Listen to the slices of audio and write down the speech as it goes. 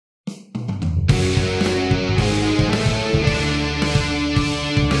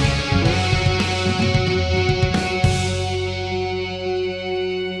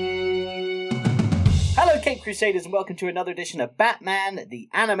Crusaders, and welcome to another edition of Batman, the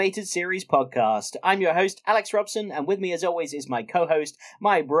Animated Series podcast. I'm your host, Alex Robson, and with me as always is my co-host,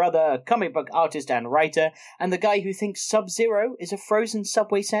 my brother, comic book artist and writer, and the guy who thinks Sub-Zero is a frozen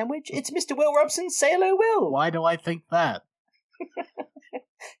Subway sandwich. It's Mr. Will Robson. Say hello, Will. Why do I think that?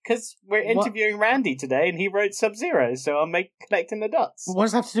 Because we're interviewing Randy today, and he wrote Sub-Zero, so I'm connecting the dots. What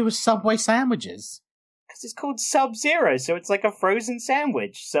does that have to do with Subway sandwiches? Because it's called Sub-Zero, so it's like a frozen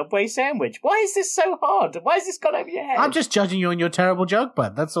sandwich, Subway sandwich. Why is this so hard? Why has this gone over your head? I'm just judging you on your terrible joke,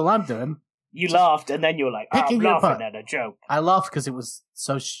 bud. That's all I'm doing. You laughed, and then you were like, I'm laughing at a joke. I laughed because it was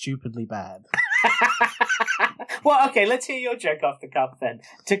so stupidly bad. Well, okay, let's hear your joke off the cuff then,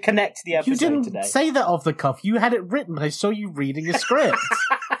 to connect the episode today. You didn't say that off the cuff. You had it written, but I saw you reading a script.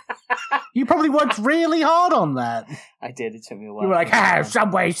 You probably worked really hard on that. I did, it took me a while. You were like,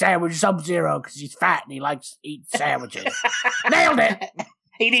 Subway sandwich Sub-Zero, because he's fat and he likes to eat sandwiches. Nailed it!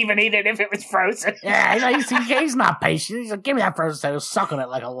 He'd even eat it if it was frozen. Yeah, he's not patient. He's like, give me that frozen sandwich, suck on it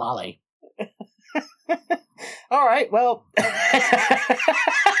like a lolly. All right, well...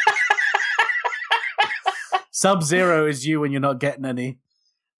 Sub-Zero is you when you're not getting any.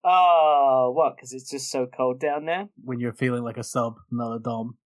 Oh, what? Because it's just so cold down there? When you're feeling like a sub, not a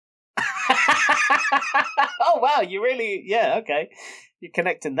dom. Oh, wow, you really... Yeah, okay. You're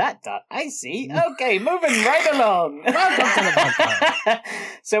connecting that dot. I see. Okay, moving right along. Welcome to the podcast.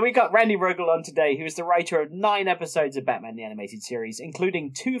 So we got Randy Rogel on today, who is the writer of 9 episodes of Batman the Animated Series,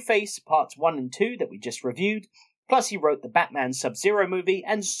 including Two-Face Parts 1 and 2 that we just reviewed. Plus, he wrote the Batman Sub-Zero movie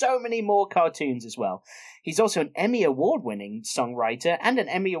and so many more cartoons as well. He's also an Emmy Award-winning songwriter and an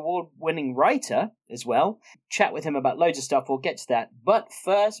Emmy Award-winning writer as well. Chat with him about loads of stuff. We'll get to that. But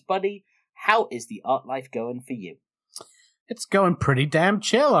first, buddy, how is the art life going for you? It's going pretty damn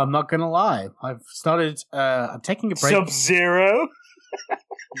chill, I'm not going to lie. I've started, I'm taking a break. Sub-Zero?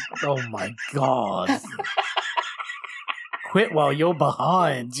 Oh my god. Quit while you're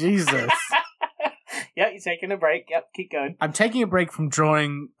behind, Jesus. Yeah, you're taking a break. Yep, keep going. I'm taking a break from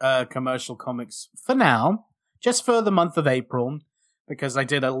drawing commercial comics for now, just for the month of April, because I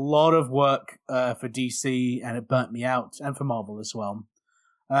did a lot of work for DC and it burnt me out, and for Marvel as well.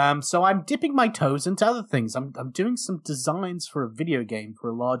 So I'm dipping my toes into other things. I'm doing some designs for a video game for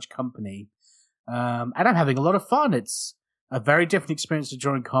a large company, and I'm having a lot of fun. It's a very different experience to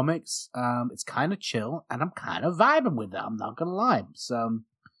drawing comics. It's kind of chill, and I'm kind of vibing with it. I'm not gonna lie. So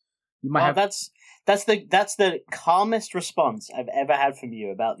you might have. That's the calmest response I've ever had from you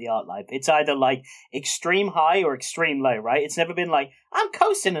about the art life. It's either like extreme high or extreme low, right? It's never been like, I'm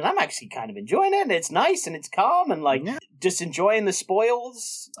coasting and I'm actually kind of enjoying it and it's nice and it's calm and like just enjoying the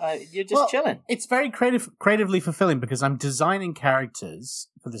spoils. You're just chilling. It's very creatively fulfilling because I'm designing characters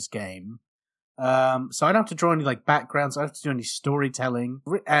for this game. So I don't have to draw any like backgrounds. I don't have to do any storytelling.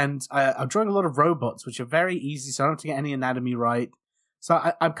 And I'm drawing a lot of robots, which are very easy. So I don't have to get any anatomy right. So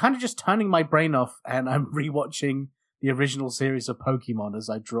I'm kind of just turning my brain off and I'm rewatching the original series of Pokemon as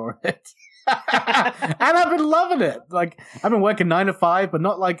I draw it. And I've been loving it. Like, I've been working 9 to 5, but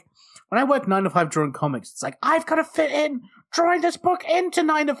not like, when I work 9 to 5 drawing comics, it's like, I've got to fit in drawing this book into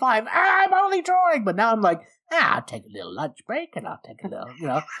 9 to 5. I'm only drawing. But now I'm like, I'll take a little lunch break and I'll take a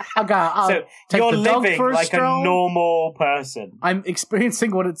little, I'll so take you're the dog living for a like stroll. A normal person. I'm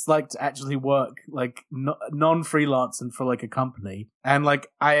experiencing what it's like to actually work, like, non-freelance and for, like, a company. And, like,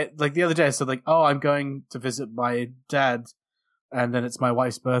 the other day I said, like, I'm going to visit my dad, and then it's my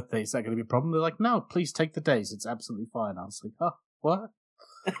wife's birthday. Is that going to be a problem? They're like, no, please take the days. It's absolutely fine. I was like, oh, what?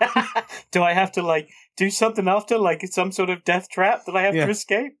 Do I have to, like, do something after? Like, it's some sort of death trap that I have to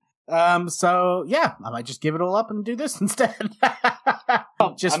escape? So yeah, I might just give it all up and do this instead.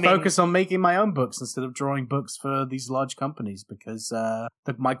 Focus on making my own books instead of drawing books for these large companies because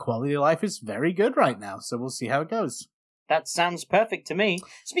my quality of life is very good right now. So we'll see how it goes. That sounds perfect to me.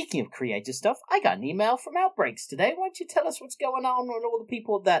 Speaking of creative stuff, I got an email from Outbreaks today. Why don't you tell us what's going on with all the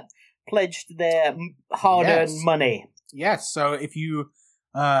people that pledged their hard-earned money? Yes. So if you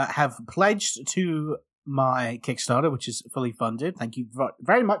have pledged to my Kickstarter, which is fully funded. Thank you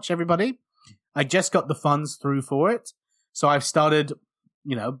very much, everybody. I just got the funds through for it. So I've started,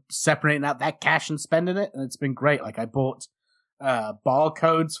 separating out that cash and spending it. And it's been great. Like I bought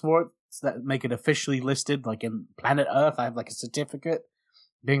barcodes for it so that make it officially listed. Like in Planet Earth, I have like a certificate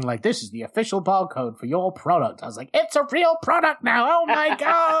being like, this is the official barcode for your product. I was like, it's a real product now. Oh my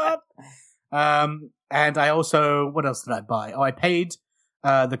God. And I also, what else did I buy? I paid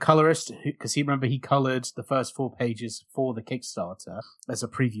the colorist, because he colored the first 4 pages for the Kickstarter as a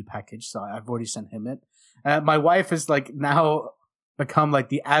preview package, so I've already sent him it. My wife has now become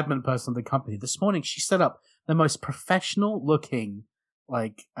the admin person of the company. This morning she set up the most professional looking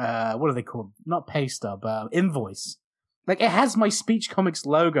like, what are they called? Not pay stub, invoice. Like, it has my Speech Comics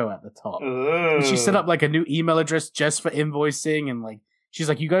logo at the top. And she set up, like, a new email address just for invoicing, and, like, she's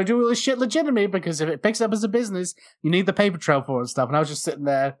like, you gotta do all this shit legitimately, because if it picks up as a business, you need the paper trail for it and stuff. And I was just sitting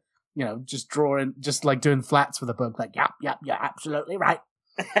there, you know, just drawing, just, like, doing flats for the book, like, yep, absolutely right.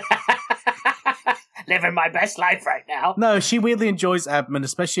 Living my best life right now. No, she weirdly enjoys admin,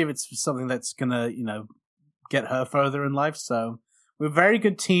 especially if it's something that's gonna, you know, get her further in life, so we're a very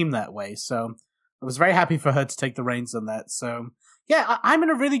good team that way, so I was very happy for her to take the reins on that. So, yeah, I'm in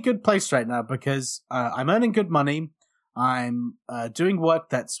a really good place right now because I'm earning good money. I'm doing work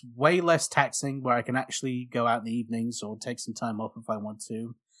that's way less taxing, where I can actually go out in the evenings or take some time off if I want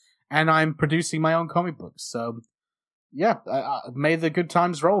to. And I'm producing my own comic books. So, yeah, I made the good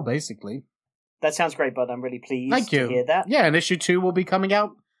times roll, basically. That sounds great, bud. I'm really pleased Thank you. to hear that. Yeah, and issue 2 will be coming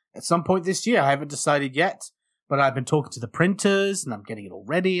out at some point this year. I haven't decided yet. But I've been talking to the printers, and I'm getting it all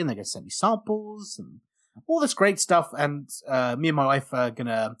ready, and they're going to send me samples, and all this great stuff. And me and my wife are going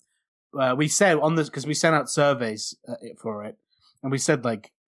to... we said on this, because we sent out surveys for it, and we said,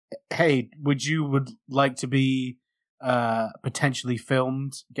 like, hey, would like to be potentially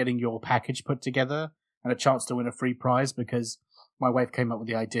filmed getting your package put together and a chance to win a free prize? Because my wife came up with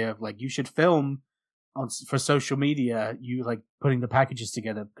the idea of, like, you should film for social media, you like putting the packages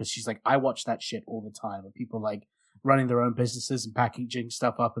together, because she's like, I watch that shit all the time, and people like running their own businesses and packaging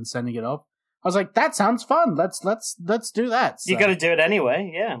stuff up and sending it off. I was like, that sounds fun. Let's do that. So. You got to do it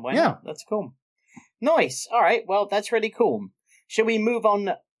anyway. Yeah. Why not? That's cool. Nice. All right. Well, that's really cool. Shall we move on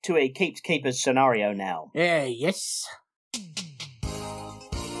to a Capes Capers scenario now? Yes.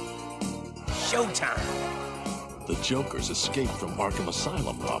 Showtime. The Joker's escaped from Arkham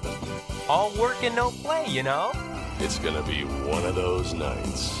Asylum, Robin. All work and no play, you know? It's gonna be one of those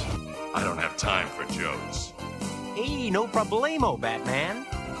nights. I don't have time for jokes. Hey, no problemo, Batman.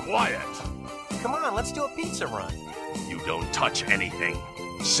 Quiet! Come on, let's do a pizza run. You don't touch anything,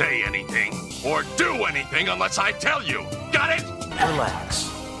 say anything, or do anything unless I tell you. Got it?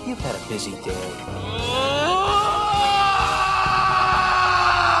 Relax. You've had a busy day.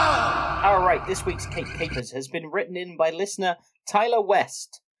 All right, this week's Cape Capers has been written in by listener Tyler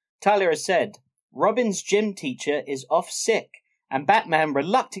West. Tyler has said, Robin's gym teacher is off sick, and Batman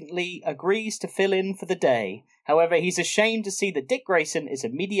reluctantly agrees to fill in for the day. However, he's ashamed to see that Dick Grayson is a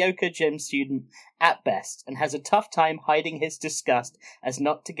mediocre gym student at best, and has a tough time hiding his disgust as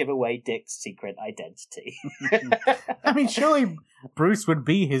not to give away Dick's secret identity. I mean, surely Bruce would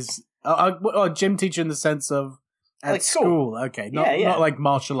be his gym teacher in the sense of at like school. Okay, not like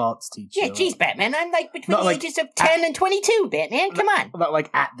martial arts teacher. Yeah, geez, Batman, I'm like between the like ages of 10 and 22, Batman, come on. Not like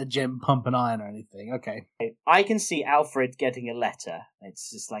at the gym pumping iron or anything. Okay. I can see Alfred getting a letter.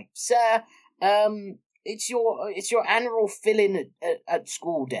 It's just like, sir, it's your annual fill-in at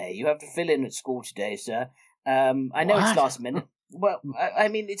school day. You have to fill in at school today, sir. I know it's last minute. Well, I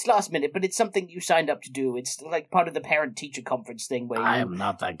mean, it's last minute, but it's something you signed up to do. It's like part of the parent-teacher conference thing where I am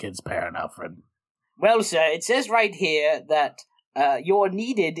not that kid's parent, Alfred. Well, sir, it says right here that you're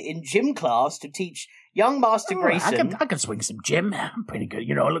needed in gym class to teach young Master Grayson. I can swing some gym. I'm pretty good.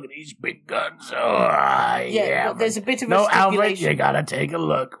 You know, look at these big guns. Well, there's a bit of a stipulation. Alfred, you gotta take a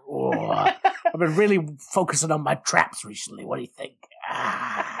look. Oh, I've been really focusing on my traps recently. What do you think?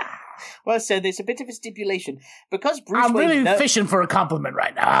 Well, so there's a bit of a stipulation. Because Bruce I'm Wayne really fishing for a compliment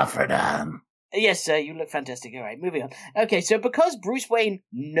right now, Alfred. Yes, sir, you look fantastic. All right, moving on. Okay, so because Bruce Wayne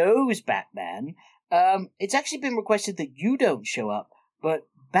knows Batman, it's actually been requested that you don't show up, but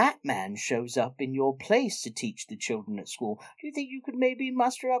Batman shows up in your place to teach the children at school. Do you think you could maybe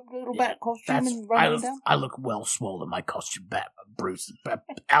muster up a little bat costume and run them down? I look well swole in my costume, Bruce,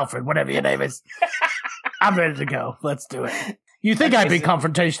 Alfred, whatever your name is. I'm ready to go. Let's do it. You think I'd be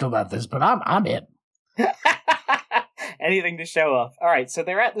confrontational about this, but I'm in. Anything to show off. All right, so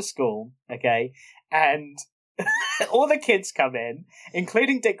they're at the school, okay, and all the kids come in,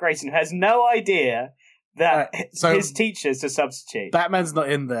 including Dick Grayson, who has no idea that his teacher's a substitute. Batman's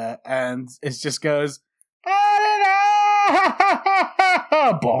not in there, and it just goes, boom,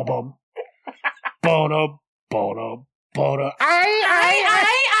 boom, boom, boom,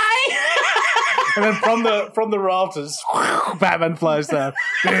 and then from the rafters, Batman flies down.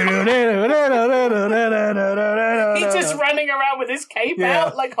 He's just running around with his cape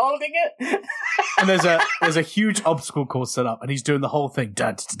out, like holding it. And there's a huge obstacle course set up, and he's doing the whole thing,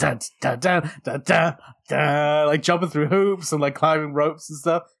 dun, dun, dun, dun, dun, dun, dun, like jumping through hoops and like climbing ropes and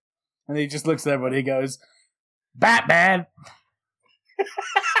stuff. And he just looks at everybody. He goes, "Batman,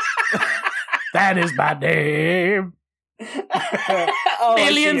 that is my name."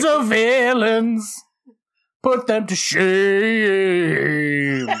 Millions of villains, Put them to shame.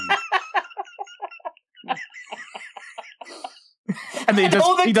 And then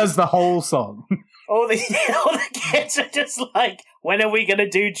he does the whole song. All the kids are just like, when are we going to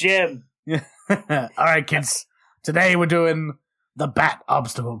do gym? All right, kids. Today we're doing the Bat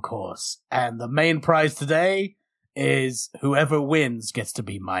Obstacle Course. And the main prize today is whoever wins gets to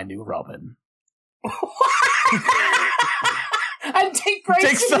be my new Robin. And Dick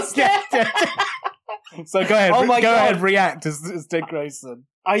Grayson is there. So go ahead. Oh my God. Ahead, react as Dick Grayson.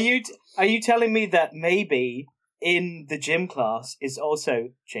 Are you telling me that maybe in the gym class is also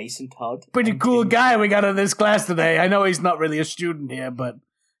Jason Todd? Pretty cool guy we got in this class today. I know he's not really a student here, but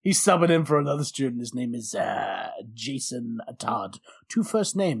he's subbing in for another student. His name is Jason Todd. 2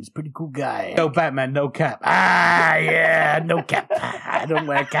 first names. Pretty cool guy. No Batman, no cap. Ah, yeah, no cap. I don't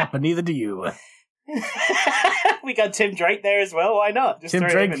wear a cap, and neither do you. We got Tim Drake there as well. Why not? Just Tim throw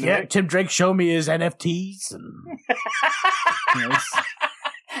Drake, him in yeah. there. Tim Drake showed me his NFTs and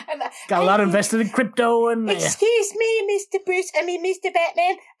got a lot invested in crypto and. Excuse me, Mr.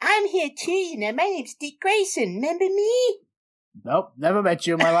 Batman. I'm here too, you know. My name's Dick Grayson. Remember me? Nope, never met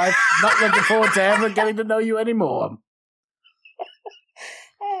you in my life. Not looking forward to ever getting to know you anymore.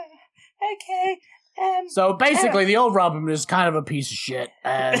 Okay. So basically, the old Robin is kind of a piece of shit.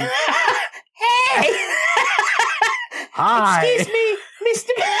 And Hey! hi. Excuse me, Mr.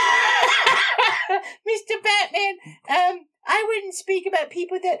 Batman. I wouldn't speak about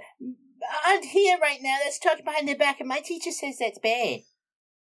people that aren't here right now. That's talked behind their back, and my teacher says that's bad.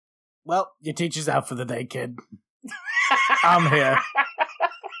 Well, your teacher's out for the day, kid. I'm here.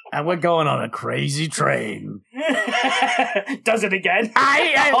 And we're going on a crazy train. Does it again?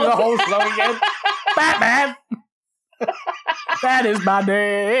 I the whole song again. Batman! That is my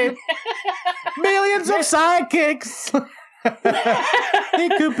name. Millions of sidekicks.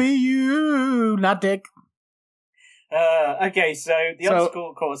 It could be you, not Dick. Okay, so the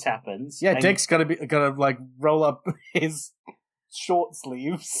obstacle course happens. Yeah, Dick's gonna like roll up his short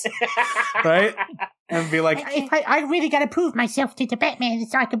sleeves, right, and be like, I really gotta prove myself to the Batman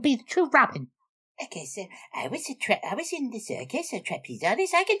so I can be the true Robin. Okay, so I was in the circus, a trapeze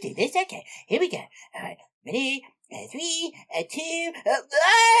artist. I can do this. Okay, here we go. All right, ready? 3, 2,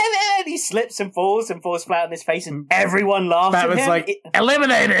 and he slips and falls flat on his face, and everyone laughs at him. Batman's like,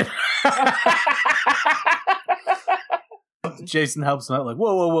 eliminated. Jason helps him out, like,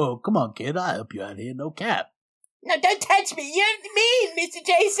 whoa, come on, kid, I help you out here, no cap. No, don't touch me. You're mean, Mr.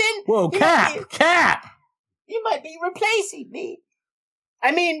 Jason. Whoa, cap. You might be replacing me.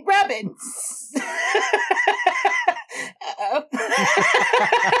 I mean, Robin.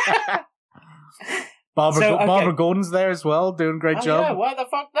 Barbara Gordon's there as well, doing a great job. Yeah, why the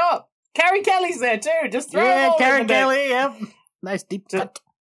fuck not? Carrie Kelly's there too. Just throw them all Carrie in the Kelly. Yep, nice deep cut.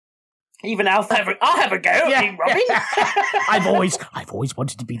 Even I'll have a go at being Robin. I've always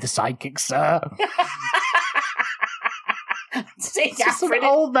wanted to be the sidekick, sir. See, Just an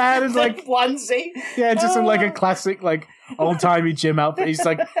old man is like onesie. Yeah, just in like a classic like old timey gym outfit. He's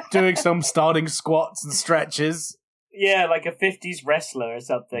like doing some starting squats and stretches. Yeah, like a 50s wrestler or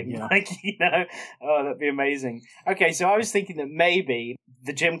something. Yeah. Like, you know, oh, that'd be amazing. Okay, so I was thinking that maybe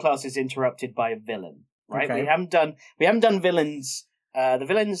the gym class is interrupted by a villain, right? Okay. We haven't done villains. The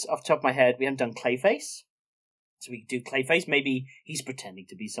villains off the top of my head, we haven't done Clayface. So we could do Clayface. Maybe he's pretending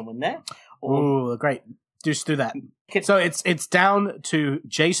to be someone there. Oh, great. Just do that. So it's down to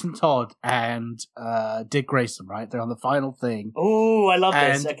Jason Todd and Dick Grayson, right? They're on the final thing. Oh, I love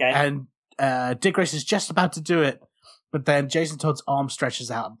this. Okay. And Dick Grayson's just about to do it, but then Jason Todd's arm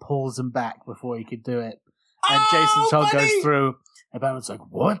stretches out and pulls him back before he could do it. And Jason Todd goes through, and Batman's like,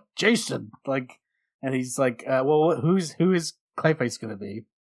 "What, Jason?" Like, and he's like, "Well, who is Clayface going to be?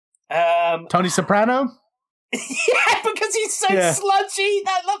 Tony Soprano?" Yeah, because he's so sludgy.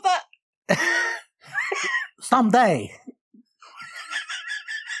 I love that. Someday.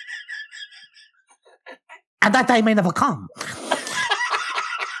 And that day may never come.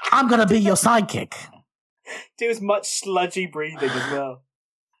 I'm going to be your sidekick. Do as much sludgy breathing as well.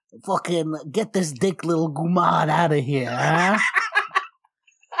 Fucking get this dick little gumad out of here, huh?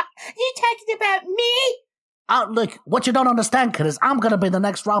 You talking about me? Look, what you don't understand, kid, is I'm going to be the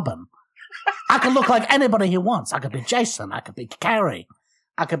next Robin. I can look like anybody he wants. I could be Jason. I could be Carrie.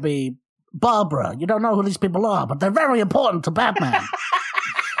 I could be Barbara. You don't know who these people are, but they're very important to Batman.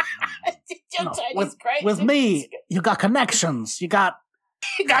 With me, you got connections. You got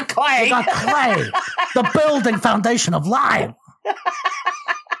Clay. You got Clay. The building foundation of life.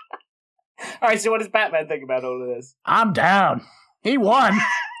 All right, so what does Batman think about all of this? I'm down. He won.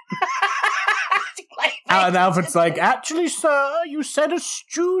 And Alfred's like, actually, sir, you said a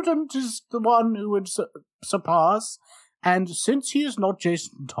student is the one who would surpass. And since he is not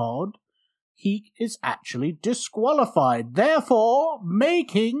Jason Todd, he is actually disqualified, therefore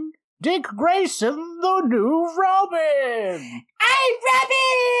making Dick Grayson the new Robin. I'm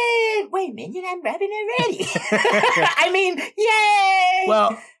Robin! Wait a minute, I'm Robin already. I mean, yay!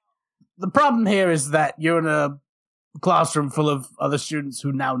 Well, the problem here is that you're in a classroom full of other students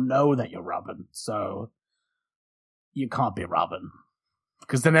who now know that you're Robin, so you can't be Robin.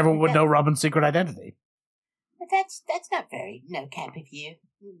 Because then everyone would know Robin's secret identity. But that's not very no-cap of you,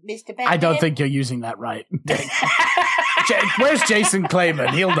 Mr. Batman. I don't think you're using that right. Where's Jason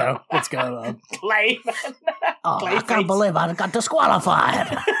Clayman? He'll know what's going on. Clayman. Oh, I can't believe I got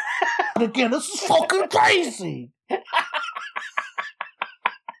disqualified. Again, this is fucking crazy.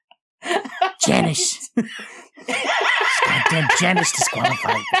 Janice. Goddamn Janice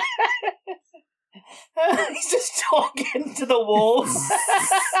disqualified. He's just talking to the walls.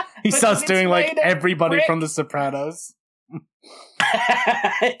 He starts doing like everybody brick. from The Sopranos.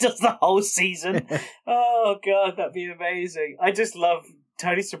 It does the whole season. Oh god, that'd be amazing. I just love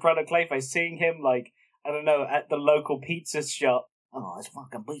Tony Soprano Clayface, seeing him like, I don't know, at the local pizza shop. Oh, this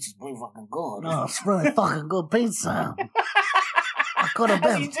fucking pizza's pretty fucking good. Oh, it's really fucking good pizza. I could have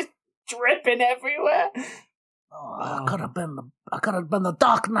And he's just dripping everywhere. Oh, I could have been the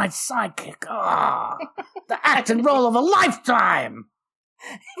Dark Knight's sidekick. Oh, the acting role of a lifetime.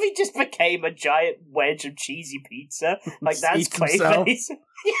 If he just became a giant wedge of cheesy pizza, like that's Eats himself. Clayface.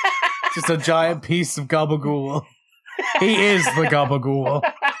 Just a giant piece of gabagool. He is the gabagool.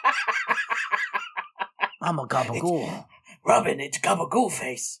 I'm a gabagool. Robin, it's Gabagool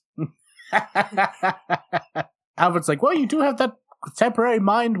Face. Alfred's like, well, you do have that temporary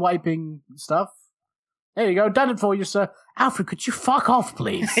mind wiping stuff. There you go, done it for you, sir. Alfred, could you fuck off,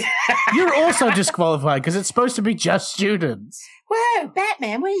 please? You're also disqualified because it's supposed to be just students. Whoa,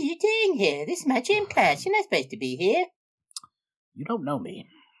 Batman, what are you doing here? This is my gym class. You're not supposed to be here. You don't know me.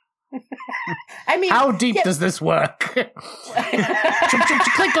 I mean, how deep does this work? Click,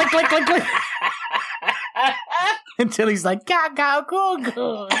 click, click. Until he's like, go.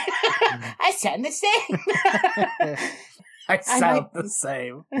 I sound the same. I sound the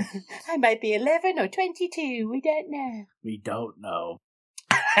same. I might be 11 or 22. We don't know. We don't know.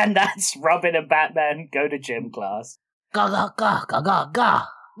 And that's Robin and Batman go to gym class. Ga.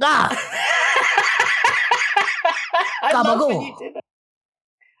 I love when you do that.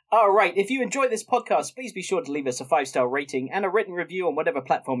 Alright, if you enjoy this podcast, please be sure to leave us a 5-star rating and a written review on whatever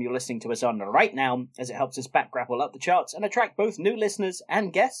platform you're listening to us on right now, as it helps us back grapple up the charts and attract both new listeners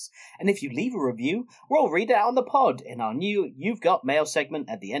and guests. And if you leave a review, we'll read it out on the pod in our new You've Got Mail segment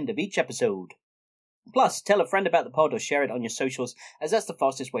at the end of each episode. Plus, tell a friend about the pod or share it on your socials, as that's the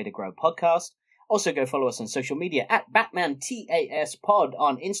fastest way to grow a podcast. Also, go follow us on social media at Batman TAS Pod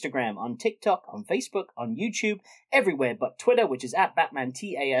on Instagram, on TikTok, on Facebook, on YouTube, everywhere but Twitter, which is at Batman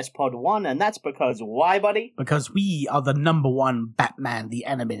TAS Pod 1, and that's because why, buddy? Because we are the #1 Batman the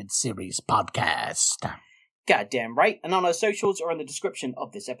Animated Series podcast. Goddamn right. And on our socials or in the description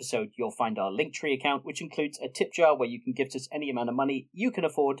of this episode, you'll find our Linktree account, which includes a tip jar where you can gift us any amount of money you can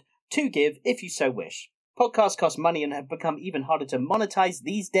afford to give if you so wish. Podcasts cost money and have become even harder to monetize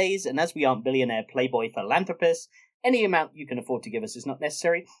these days, and as we aren't billionaire playboy philanthropists, any amount you can afford to give us is not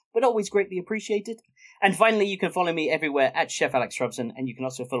necessary, but always greatly appreciated. And finally, you can follow me everywhere at Chef Alex Robson, and you can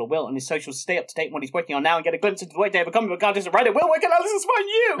also follow Will on his socials to stay up to date on what he's working on now and get a glimpse into the way to become a contest writer. Will, where can our listeners find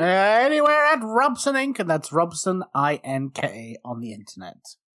you? Anywhere at Robson Inc., and that's Robson INK on the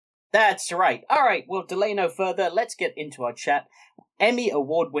internet. That's right. All right, we'll delay no further. Let's get into our chat. Emmy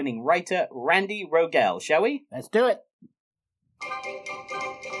award-winning writer Randy Rogel, shall we? Let's do it.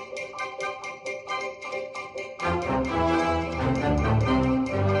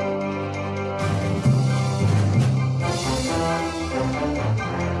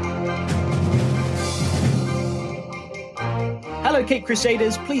 Hello, Cape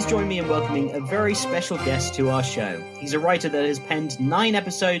Crusaders. Please join me in welcoming a very special guest to our show. He's a writer that has penned 9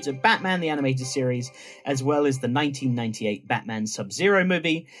 episodes of Batman the Animated Series, as well as the 1998 Batman Sub-Zero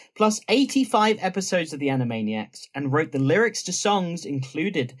movie, plus 85 episodes of the Animaniacs, and wrote the lyrics to songs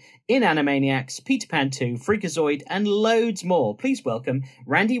included in Animaniacs, Peter Pan 2, Freakazoid, and loads more. Please welcome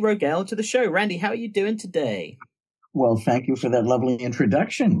Randy Rogel to the show. Randy, how are you doing today? Well, thank you for that lovely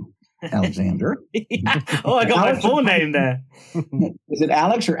introduction, Alexander. Oh, I got my full name there. Is it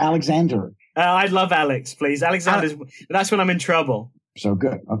Alex or Alexander? I love Alex, please. Alexander's, that's when I'm in trouble. So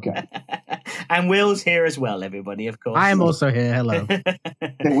good. Okay. And Will's here as well, everybody, of course. I am also here. Hello.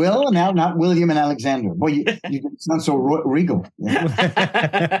 Okay, Will, now not William and Alexander. Boy, you sound so regal.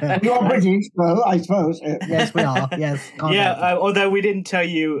 Yeah. You are British, though, I suppose. Yes, we are. Yes. Yeah, although we didn't tell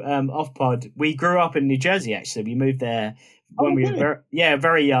you off pod, we grew up in New Jersey, actually. We moved there when we were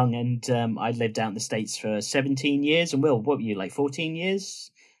very young, and I lived out in the States for 17 years. And Will, what were you, like 14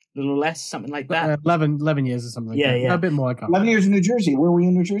 years? A little less, something like that? 11 years or something like that. Yeah. No, a bit more. I can't 11 years in New Jersey. Where were you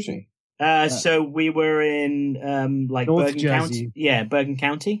in New Jersey? So we were in North Bergen Jersey. County. Yeah, Bergen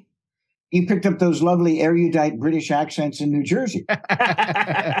County. You picked up those lovely erudite British accents in New Jersey.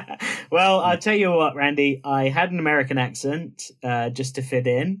 Well, I'll tell you what, Randy, I had an American accent just to fit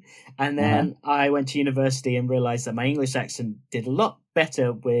in. And then I went to university and realized that my English accent did a lot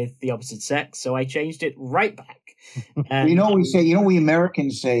better with the opposite sex. So I changed it right back. You know, we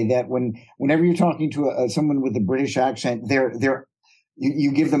Americans say that whenever you're talking to someone with a British accent,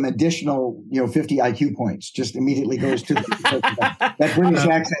 you give them additional, 50 IQ points. Just immediately goes to that British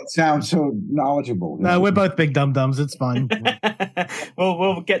accent sounds so knowledgeable. No, we're both big dum-dums. It's fine. Well,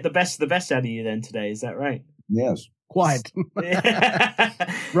 we'll get the best of the best out of you then today. Is that right? Yes. Quite.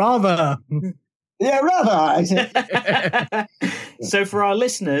 Rather. Yeah, rather. I said. So for our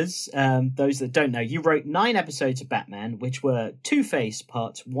listeners, those that don't know, you wrote 9 episodes of Batman, which were Two-Face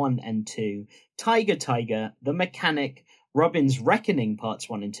parts 1 and 2, Tiger, The Mechanic, Robin's Reckoning parts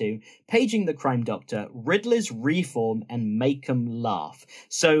 1 and 2, Paging the Crime Doctor, Riddler's Reform, and Make 'em Laugh.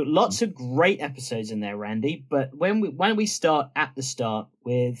 So lots of great episodes in there, Randy. But when we start at the start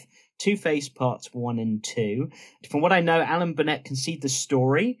with Two-Face parts 1 and 2, from what I know, Alan Burnett conceived the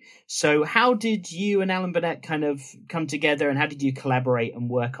story. So how did you and Alan Burnett kind of come together, and how did you collaborate and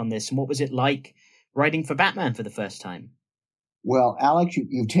work on this? And what was it like writing for Batman for the first time? Well, Alex,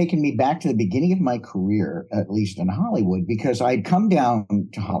 you've taken me back to the beginning of my career, at least in Hollywood, because I'd come down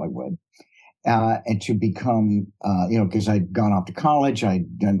to Hollywood and to become, because I'd gone off to college,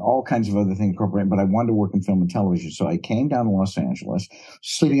 I'd done all kinds of other things, corporate, but I wanted to work in film and television. So I came down to Los Angeles,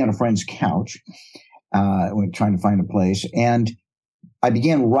 sleeping on a friend's couch, trying to find a place, and I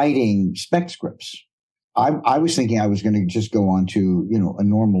began writing spec scripts. I was thinking I was going to just go on to, a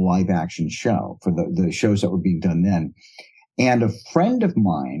normal live action show for the shows that were being done then. And a friend of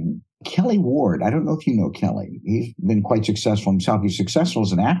mine, Kelly Ward, I don't know if you know Kelly. He's been quite successful himself. He's successful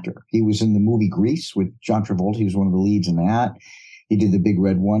as an actor. He was in the movie Grease with John Travolta. He was one of the leads in that. He did the Big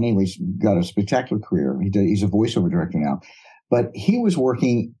Red One. He's got a spectacular career. He's a voiceover director now. But he was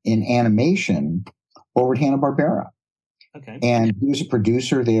working in animation over at Hanna-Barbera. Okay. And he was a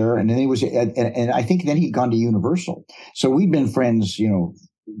producer there. And then and I think then he'd gone to Universal. So we'd been friends,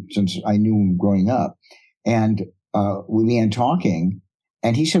 since I knew him growing up. And we began talking,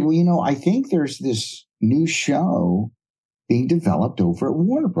 and he said, well, I think there's this new show being developed over at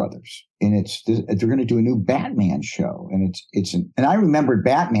Warner Brothers, and they're going to do a new Batman show. And and I remembered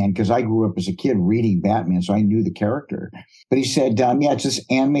Batman because I grew up as a kid reading Batman, so I knew the character. But he said, it's this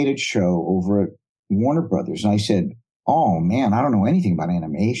animated show over at Warner Brothers. And I said, oh man, I don't know anything about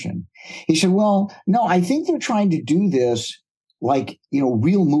animation. He said, well, no, I think they're trying to do this like,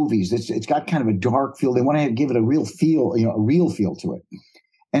 real movies. It's got kind of a dark feel. They want to give it a real feel, a real feel to it.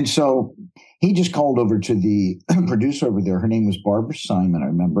 And so he just called over to the producer over there. Her name was Barbara Simon, I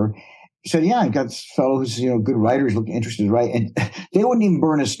remember. He said, yeah, I've got this fellow who's, good writer. He's looking interested, right? And they wouldn't even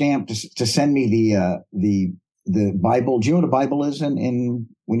burn a stamp to send me the Bible. Do you know what a Bible is in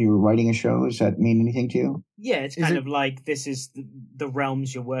when you were writing a show? Does that mean anything to you? Yeah, it's kind of like this is the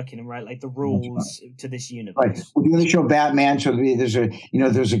realms you're working in, right? Like the rules to this universe. Right. We're doing the show Batman, so there's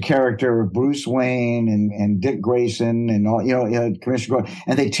a character of Bruce Wayne and Dick Grayson and all, Commissioner Gordon,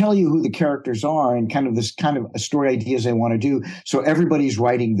 and they tell you who the characters are and kind of a story ideas they want to do. So everybody's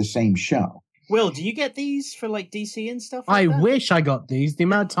writing the same show. Will, do you get these for like DC and stuff? I wish I got these. The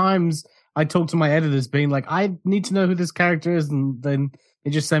amount of times I talk to my editors being like, I need to know who this character is, and then they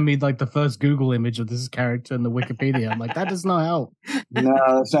just send me like the first Google image of this character in the Wikipedia. I'm like, that does not help. No,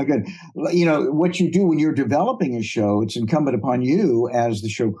 that's not good. What you do when you're developing a show, it's incumbent upon you as the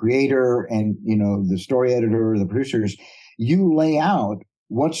show creator and, the story editor or the producers, you lay out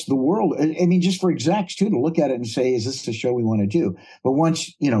what's the world. I mean, just for execs too, to look at it and say, is this the show we want to do? But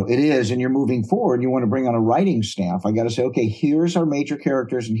once, it is, and you're moving forward, you want to bring on a writing staff. I got to say, okay, here's our major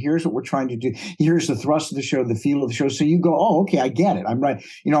characters and here's what we're trying to do. Here's the thrust of the show, the feel of the show. So you go, oh, okay, I get it. I'm right.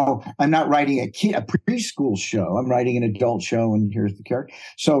 I'm not writing a preschool show. I'm writing an adult show, and here's the character.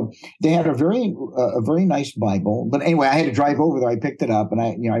 So they had a very nice Bible. But anyway, I had to drive over there. I picked it up and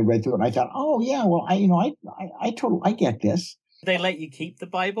I read through it and I thought, oh yeah, well, I get this. They let you keep the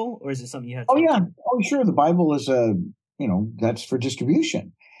Bible, or is it something you have to? Oh yeah. Oh sure. The Bible is that's for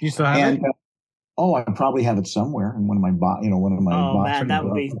distribution. You still have it? I probably have it somewhere in one of my Oh boxes. man, that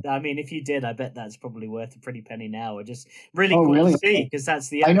would be. I mean, if you did, I bet that's probably worth a pretty penny now. Or just really Oh, cool really? to see, because that's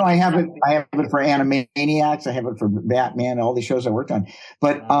the. I know I have it. I have it for Animaniacs. I have it for Batman. All these shows I worked on.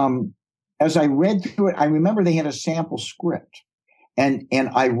 But as I read through it, I remember they had a sample script, and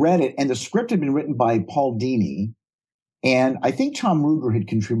I read it, and the script had been written by Paul Dini, and I think Tom Ruger had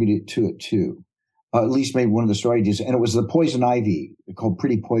contributed to it too, at least maybe one of the story ideas. And it was the Poison Ivy called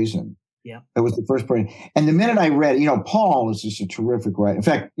Pretty Poison. Yeah, that was the first part. And the minute I read, Paul is just a terrific writer. In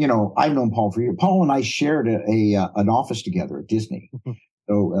fact, I've known Paul for years. Paul and I shared an office together at Disney.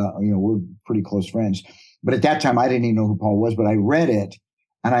 So, we're pretty close friends. But at that time, I didn't even know who Paul was, but I read it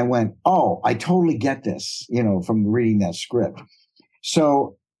and I went, oh, I totally get this, from reading that script.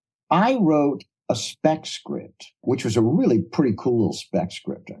 So I wrote a spec script, which was a really pretty cool little spec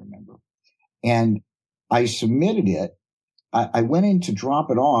script, I remember. And I submitted it. I went in to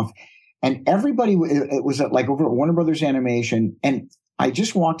drop it off. And everybody, it was like over at Warner Brothers Animation. And I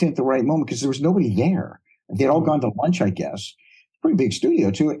just walked in at the right moment because there was nobody there. They'd all gone to lunch, I guess. Pretty big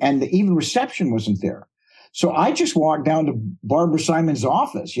studio, too. And even reception wasn't there. So I just walked down to Barbara Simon's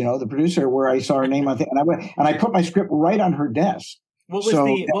office, the producer, where I saw her name on and I went and I put my script right on her desk. What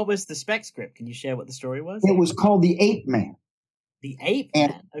was the spec script? Can you share what the story was? It was called The Ape Man. The Ape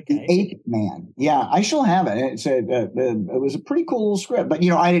Man. Okay. The Ape Man. Yeah, I still have it. It was a pretty cool little script, but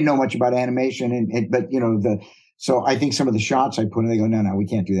I didn't know much about animation, so I think some of the shots I put in, they go, no, we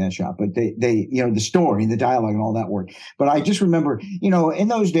can't do that shot. But they the story and the dialogue and all that work. But I just remember, in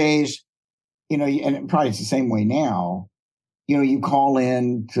those days, and probably it's the same way now. You call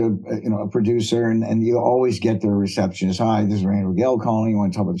in to, a producer and you always get the receptionist. Hi, this is Randy Rogel calling. You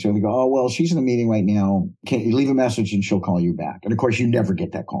want to talk about the show? They go, oh, well, she's in a meeting right now. Can you leave a message and she'll call you back? And of course, you never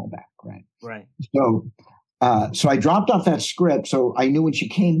get that call back. Right. Right. So I dropped off that script. So I knew when she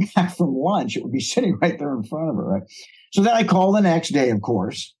came back from lunch, it would be sitting right there in front of her. Right. So then I call the next day, of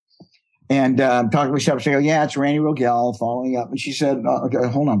course. And talking to myself, I go, yeah, it's Randy Rogel following up. And she said, okay,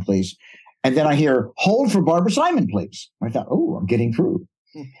 hold on, please. And then I hear, hold for Barbara Simon, please. I thought, oh, I'm getting through.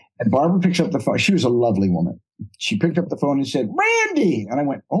 And Barbara picks up the phone. She was a lovely woman. She picked up the phone and said, Randy. And I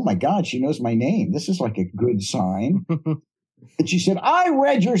went, oh, my God, she knows my name. This is like a good sign. And she said, I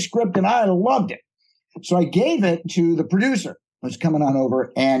read your script and I loved it. So I gave it to the producer who was coming on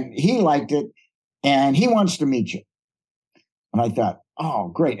over, and he liked it, and he wants to meet you. And I thought, oh,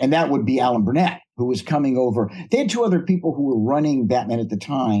 great. And that would be Alan Burnett, who was coming over. They had two other people who were running Batman at the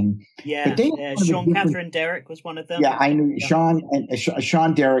time. Yeah, Sean Catherine Derrick was one of them. Yeah, I knew Sean and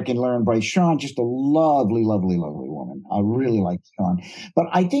Sean Derrick and Lauren Bryce. Sean, just a lovely, lovely, lovely woman. I really liked Sean. But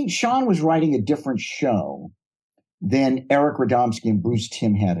I think Sean was writing a different show than Eric Radomski and Bruce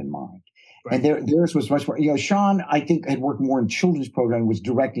Timm had in mind. Right. And theirs was much more, Sean, I think, had worked more in children's programming, was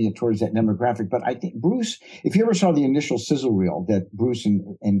directing it towards that demographic. But I think Bruce, if you ever saw the initial sizzle reel that Bruce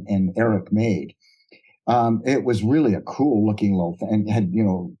and Eric made, it was really a cool looking little thing and had,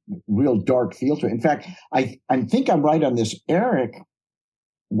 real dark feel to it. In fact, I think I'm right on this. Eric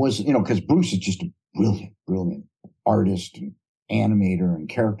was, because Bruce is just a brilliant, brilliant artist and animator and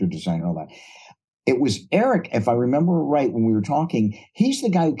character designer and all that. It was Eric, if I remember right, when we were talking, he's the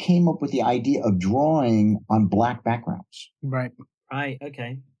guy who came up with the idea of drawing on black backgrounds. Right. Right.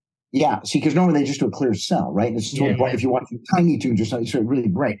 Okay. Yeah. See, because normally they just do a clear cell, right? And it's sort of bright. If you watch Tiny Toons or something, it's really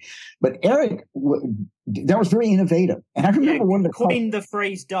bright. But Eric, that was very innovative. And I remember one of the coined the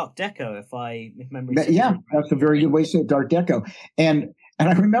phrase dark deco, if memory. Yeah, that's a very good way to say it, dark deco. And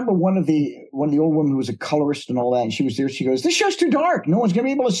I remember one of the old women who was a colorist and all that, and she was there. She goes, "This show's too dark. No one's going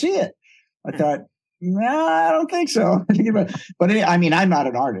to be able to see it." I thought, no, I don't think so. But I mean, I'm not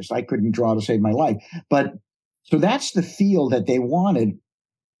an artist. I couldn't draw to save my life. But so that's the feel that they wanted.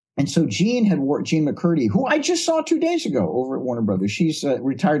 And so Jean McCurdy, who I just saw 2 days ago over at Warner Brothers. She's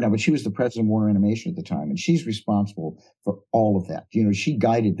retired now, but she was the president of Warner Animation at the time. And she's responsible for all of that. She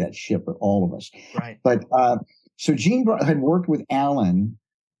guided that ship with all of us. Right. But so Jean had worked with Alan,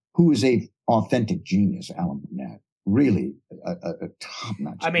 who is a authentic genius, Alan Burnett. Really a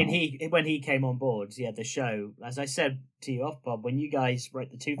top-notch. I mean, when he came on board, the show, as I said to you off, Bob, when you guys wrote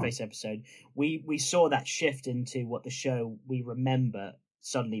the Two-Face episode, we saw that shift into what the show we remember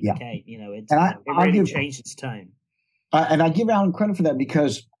suddenly became. It really changed its tone. And I give Alan credit for that,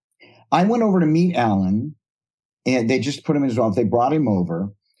 because I went over to meet Alan, and they just put him in his office. They brought him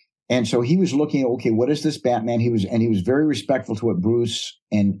over. And so he was looking at, okay, what is this Batman? He was very respectful to what Bruce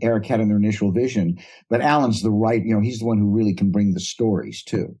and Eric had in their initial vision. But Alan's the right, he's the one who really can bring the stories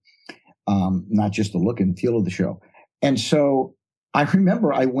too, not just the look and feel of the show. And so I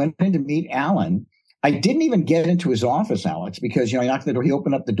remember I went in to meet Alan, I didn't even get into his office, Alex, because, I knocked on the door, he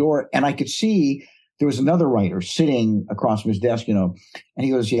opened up the door, and I could see there was another writer sitting across from his desk, and he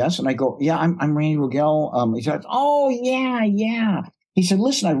goes, yes. And I go, yeah, I'm Randy Rogel. He said, oh, yeah. He said,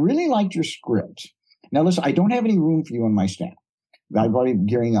 listen, I really liked your script. Now, listen, I don't have any room for you on my staff. I've already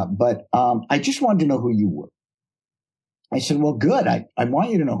gearing up, but I just wanted to know who you were. I said, well, good. I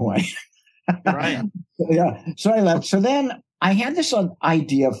want you to know who I am. Right. Yeah. So I left. So then I had this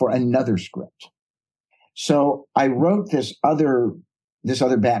idea for another script. So I wrote this other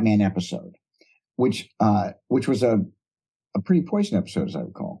Batman episode, which was a pretty poison episode, as I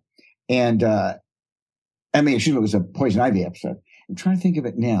recall. And excuse me, it was a Poison Ivy episode. I'm trying to think of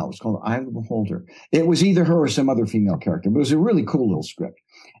it now. It was called Eye of the Beholder. It was either her or some other female character, but it was a really cool little script.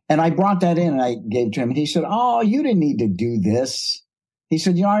 And I brought that in and I gave it to him, and he said, oh, you didn't need to do this. He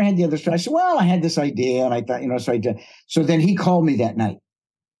said, I had the other stuff. I said, well, I had this idea, and I thought, so I did. So then he called me that night,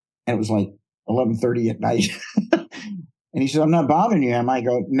 and it was like 11:30 at night. And he said, I'm not bothering you, am I? I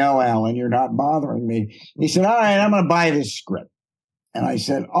go, no, Alan, you're not bothering me. He said, all right, I'm going to buy this script. And I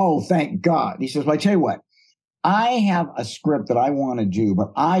said, oh, thank God. He says, well, I tell you what, I have a script that I want to do,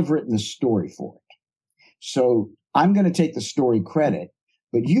 but I've written the story for it. So I'm going to take the story credit,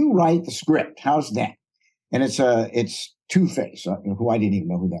 but you write the script. How's that? And it's Two-Face, who I didn't even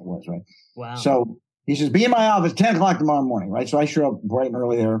know who that was, right? Wow. So he says, be in my office 10 o'clock tomorrow morning, right? So I show up bright and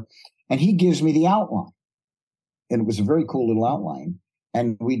early there, and he gives me the outline. And it was a very cool little outline.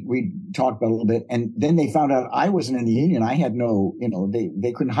 And we talked about it a little bit. And then they found out I wasn't in the union. I had no,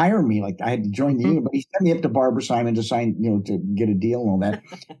 they couldn't hire me. Like, I had to join the union. But he sent me up to Barbara Simon to sign, to get a deal and all that.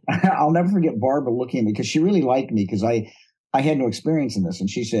 I'll never forget Barbara looking at me because she really liked me because I had no experience in this. And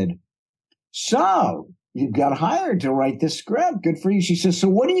she said, so you got hired to write this script. Good for you. She says, so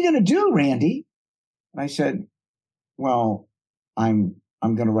what are you going to do, Randy? And I said, well, I'm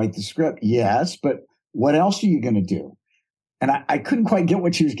going to write the script. Yes, but what else are you going to do? And I couldn't quite get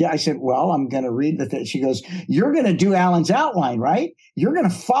what she was getting. I said, well, I'm going to read the thing. She goes, you're going to do Alan's outline, right? You're going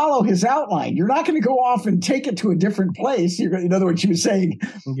to follow his outline. You're not going to go off and take it to a different place. In other words, she was saying,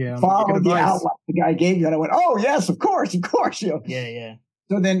 follow the outline the guy gave you. And I went, oh, yes, of course. Yeah.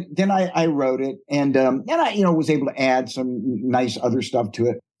 So then I wrote it, and I was able to add some nice other stuff to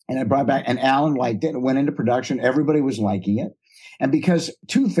it. And I brought back, and Alan liked it. It went into production. Everybody was liking it. And because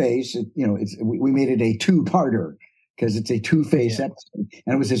Two-Face, we made it a two-parter, because it's a Two-Face episode,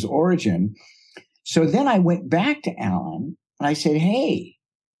 and it was his origin. So then I went back to Alan and I said, hey,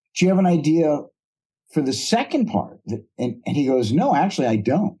 do you have an idea for the second part? And he goes, no, actually, I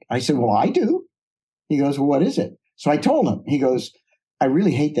don't. I said, well, I do. He goes, well, what is it? So I told him. He goes, I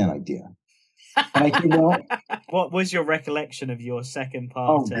really hate that idea. And I said, well, what was your recollection of your second part?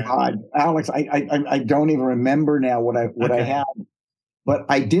 Oh, God, Alex, I don't even remember now what I had. But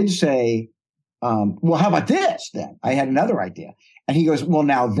I did say, well, how about this then? I had another idea. And he goes, well,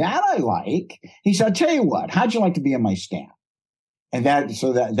 now that I like. He said, I'll tell you what, how'd you like to be on my staff? And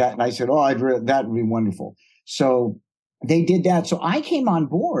and I said, oh, that would be wonderful. So they did that. So I came on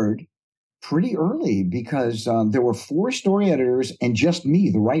board pretty early because there were 4 story editors and just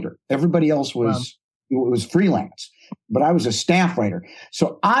me, the writer. Everybody else was freelance, but I was a staff writer.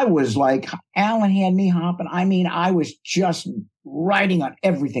 So I was like, Alan had me hopping. I mean, I was just writing on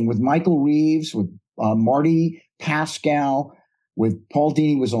everything with Michael Reeves, with Marty Pascal, with Paul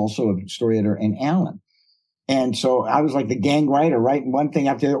Dini was also a story editor, and Alan. And so I was like the gang writer, writing one thing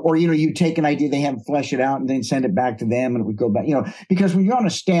after the other. Or, you take an idea, they have them flesh it out and then send it back to them and it would go back, because when you're on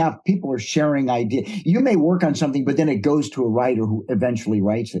a staff, people are sharing ideas. You may work on something, but then it goes to a writer who eventually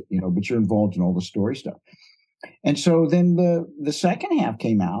writes it, but you're involved in all the story stuff. And so then the second half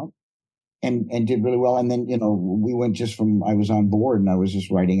came out and did really well. And then, we went I was on board and I was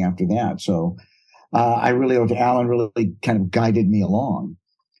just writing after that. So I really, Alan really kind of guided me along.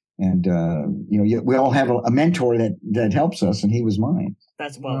 And, we all have a mentor that helps us, and he was mine.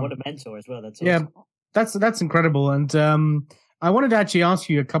 That's, what a mentor as well. That's awesome. Yeah, that's incredible. And I wanted to actually ask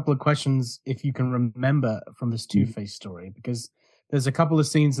you a couple of questions, if you can remember, from this Two-Face story, because there's a couple of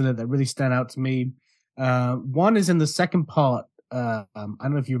scenes in it that really stand out to me. One is in the second part. I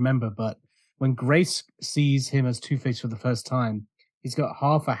don't know if you remember, but when Grace sees him as Two-Face for the first time, he's got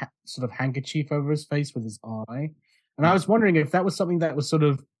half a sort of handkerchief over his face with his eye. And I was wondering if that was something that was sort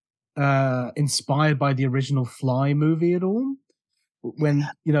of inspired by the original Fly movie at all? When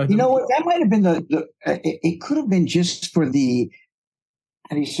what, that might have been it could have been just for the,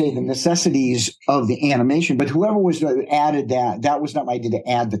 how do you say, the necessities of the animation. But whoever was added that was not my idea to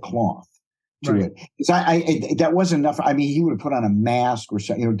add the cloth to it. Because I that wasn't enough. I mean, he would have put on a mask or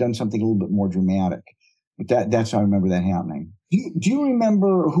done something a little bit more dramatic. But that's how I remember that happening. Do you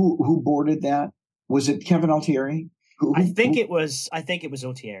remember who boarded that? Was it Kevin Altieri? I think it was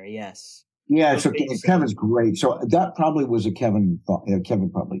Altieri. Yes. Yeah, so Kevin's great. So that probably was a Kevin. Kevin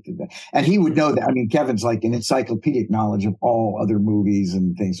probably did that, and he would know that. I mean, Kevin's like an encyclopedic knowledge of all other movies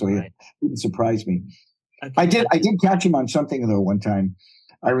and things. So it didn't surprise me. Okay. I did catch him on something though one time.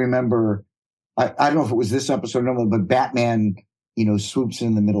 I remember. I don't know if it was this episode or no, but Batman, swoops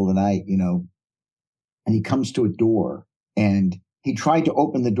in the middle of the night, and he comes to a door, and he tried to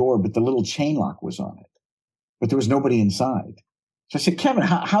open the door, but the little chain lock was on it, but there was nobody inside. So I said, Kevin,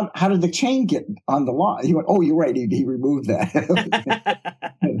 how did the chain get on the lock? He went, oh, you're right. He removed that.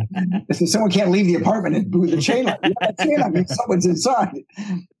 I said, someone can't leave the apartment and move the chain lock. Yeah, the chain lock means someone's inside.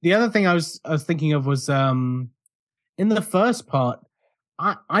 The other thing I was thinking of was in the first part,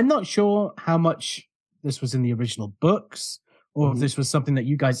 I'm not sure how much this was in the original books or if this was something that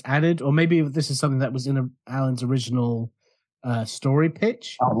you guys added, or maybe if this is something that was in Alan's original story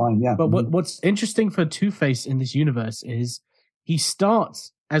pitch. Outline, yeah. But what's interesting for Two-Face in this universe is he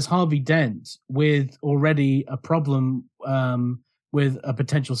starts as Harvey Dent with already a problem with a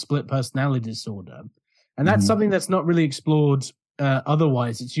potential split personality disorder. And that's something that's not really explored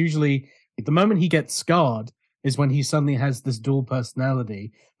otherwise. It's usually the moment he gets scarred is when he suddenly has this dual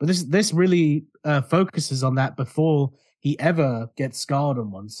personality. But this really focuses on that before he ever gets scarred on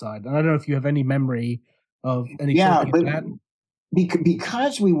one side. And I don't know if you have any memory of any but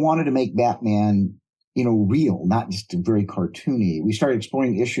because we wanted to make Batman real, not just very cartoony. We started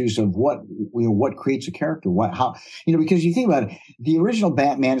exploring issues of what creates a character, because you think about it, the original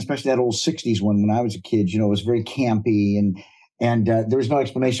Batman, especially that old 60s one when I was a kid, was very campy and there was no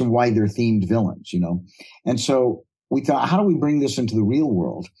explanation why they're themed villains, And so we thought, how do we bring this into the real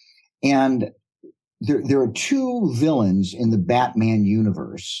world? And there are two villains in the Batman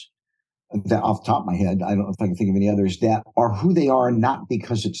universe that off the top of my head, I don't know if I can think of any others, that are who they are, not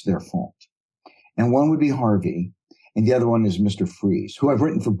because it's their fault. And one would be Harvey, and the other one is Mr. Freeze, who I've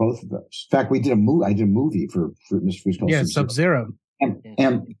written for both of those. In fact, I did a movie for Mr. Freeze called Sub-Zero.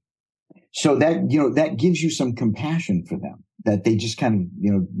 And so that gives you some compassion for them, that they just kind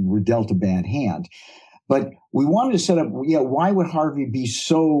of, were dealt a bad hand. But we wanted to set up, why would Harvey be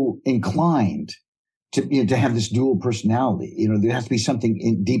so inclined to have this dual personality? There has to be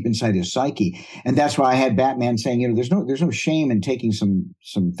something deep inside his psyche. And that's why I had Batman saying, there's no shame in taking some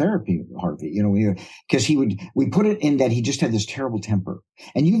therapy, Harvey, because we put it in that he just had this terrible temper.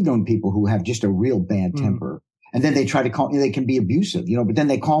 And you've known people who have just a real bad temper. And then they try to they can be abusive, but then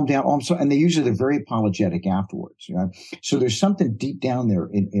they calm down. And they usually they're very apologetic afterwards. So there's something deep down there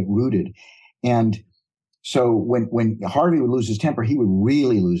rooted. And so when Harvey would lose his temper, he would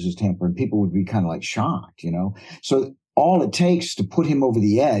really lose his temper, and people would be kind of like shocked, So all it takes to put him over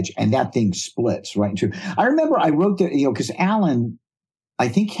the edge, and that thing splits right into. I remember I wrote that, because Alan, I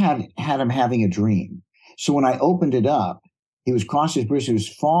think had him having a dream. So when I opened it up, he was crossing his bridge, he was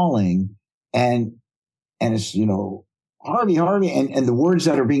falling, and it's Harvey, and the words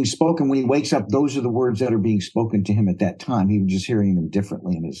that are being spoken when he wakes up, those are the words that are being spoken to him at that time. He was just hearing them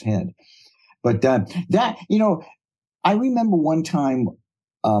differently in his head. But I remember one time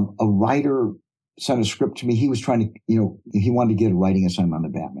a writer sent a script to me. He was trying to, he wanted to get a writing assignment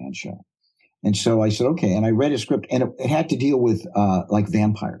on the Batman show. And so I said, okay. And I read his script, and it had to deal with like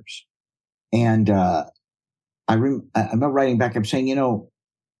vampires. And I remember writing back, I'm saying,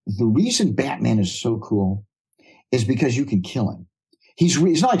 the reason Batman is so cool is because you can kill him. He's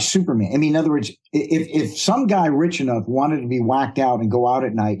not like Superman. I mean, in other words, if some guy rich enough wanted to be whacked out and go out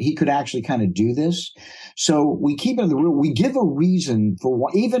at night, he could actually kind of do this. So we keep it in the real. We give a reason for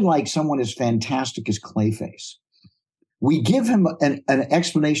what, even like someone as fantastic as Clayface. We give him an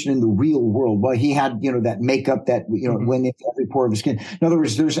explanation in the real world. Well, he had, that makeup that, went into every pore of his skin. In other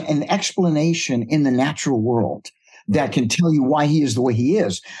words, there's an explanation in the natural world that can tell you why he is the way he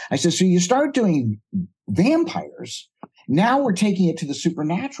is. I said, so you start doing vampires. Now we're taking it to the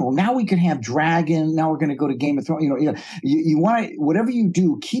supernatural. Now we can have dragon. Now we're going to go to Game of Thrones. You want to, whatever you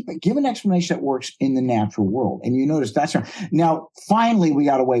do, give an explanation that works in the natural world. And you notice that's now. Finally, we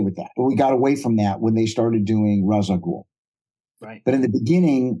got away with that. We got away from that when they started doing Ra's al Ghul. Right. But in the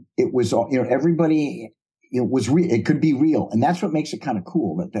beginning, it was everybody. It could be real, and that's what makes it kind of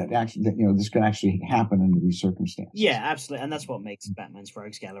cool that this could actually happen under these circumstances. Yeah, absolutely, and that's what makes Batman's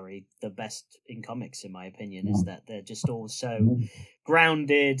Rogues Gallery the best in comics, in my opinion, is that they're just all so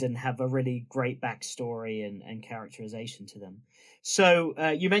grounded and have a really great backstory and characterization to them. So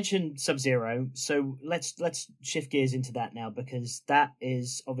you mentioned Sub-Zero, so let's shift gears into that now, because that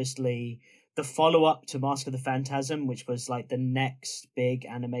is obviously the follow-up to Mask of the Phantasm, which was like the next big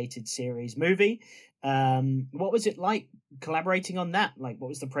animated series movie. What was it like collaborating on that? Like, what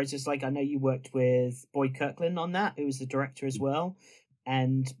was the process like? I know you worked with Boyd Kirkland on that, who was the director as well.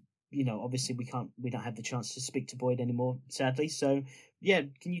 And, obviously we don't have the chance to speak to Boyd anymore, sadly. So, yeah,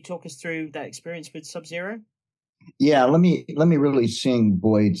 can you talk us through that experience with Sub-Zero? Yeah, let me really sing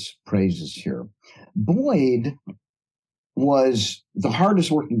Boyd's praises here. Boyd was the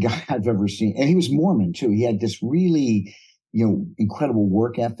hardest working guy I've ever seen. And he was Mormon too. He had this really, incredible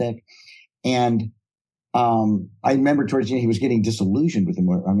work ethic. And I remember towards the end, he was getting disillusioned with him.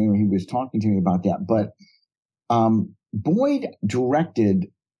 I remember he was talking to me about that. But Boyd directed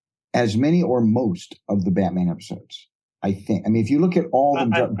as many or most of the Batman episodes, I think. I mean, if you look at all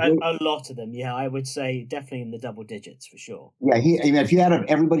of them. A lot of them, yeah. I would say definitely in the double digits for sure. Yeah, if you add up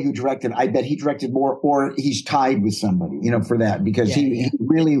everybody who directed, I bet he directed more, or he's tied with somebody, for that, because he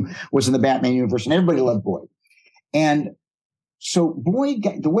really was in the Batman universe, and everybody loved Boyd. And so Boyd,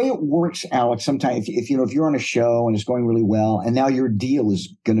 the way it works, Alex, sometimes if you're on a show and it's going really well, and now your deal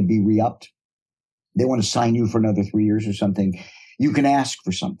is going to be re-upped, they want to sign you for another 3 years or something, you can ask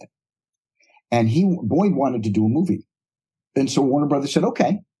for something. And Boyd wanted to do a movie. And so Warner Brothers said,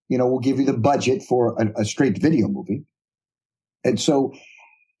 okay, we'll give you the budget for a straight video movie. And so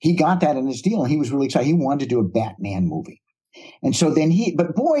he got that in his deal, and he was really excited. He wanted to do a Batman movie. And so then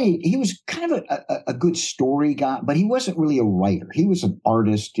but Boyd, he was kind of a good story guy, but he wasn't really a writer. He was an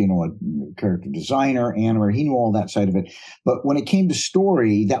artist, a character designer, animator. He knew all that side of it. But when it came to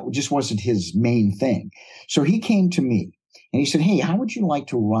story, that just wasn't his main thing. So he came to me. And he said, hey, how would you like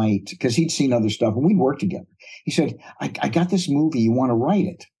to write? Because he'd seen other stuff and we'd worked together. He said, I got this movie. You want to write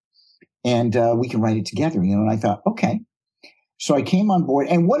it? And we can write it together. And I thought, okay. So I came on board.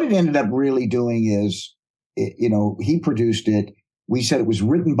 And what it ended up really doing is, he produced it. We said it was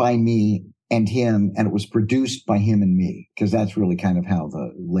written by me and him, and it was produced by him and me, because that's really kind of how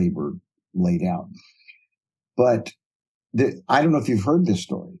the labor laid out. But I don't know if you've heard this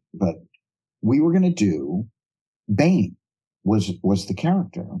story, but we were going to do Bane. Was the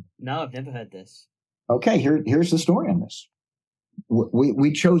character. No, I've never heard this. Okay, here's the story on this.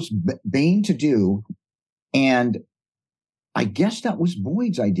 We chose Bane to do, and I guess that was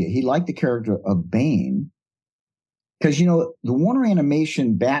Boyd's idea. He liked the character of Bane because, the Warner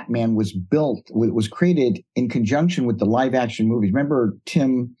Animation Batman was created in conjunction with the live action movies. Remember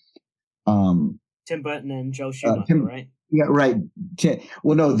Tim Burton and Joel Schumacher, right? Yeah, right.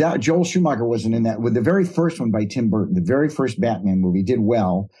 Well, no, Joel Schumacher wasn't in that. With the very first one by Tim Burton, the very first Batman movie did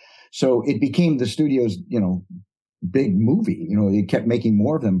well. So it became the studio's, big movie. They kept making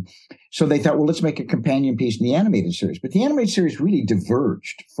more of them. So they thought, well, let's make a companion piece in the animated series. But the animated series really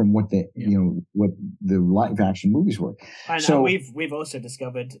diverged from what what the live action movies were. And so we've also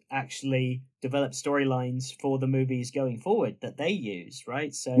discovered actually developed storylines for the movies going forward that they use,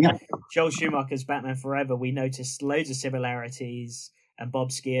 right? So Joel Schumacher's Batman Forever, we noticed loads of similarities. And Bob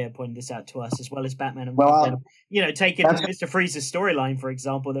Skier pointed this out to us, as well as Batman and Robin. Taking Mr. Freeze's storyline, for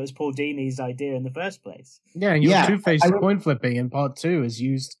example, that was Paul Dini's idea in the first place. Yeah, and your Two-Face coin flipping in part 2 is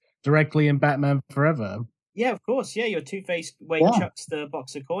used directly in Batman Forever. Yeah, of course. Yeah, your Two-Face where he chucks the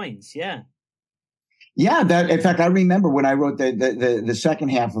box of coins. Yeah. Yeah, in fact, I remember when I wrote the second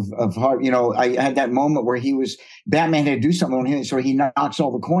half of Heart, I had that moment where Batman had to do something on him, so he knocks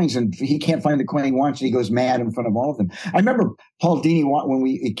all the coins and he can't find the coin he wants, and he goes mad in front of all of them. I remember Paul Dini, when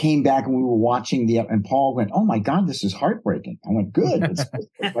it came back and we were watching and Paul went, "Oh my God, this is heartbreaking." I went, "Good."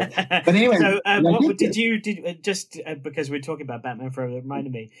 But anyway. So what did you because we're talking about Batman Forever, it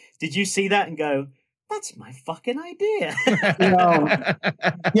reminded me, did you see that and go, that's my fucking idea?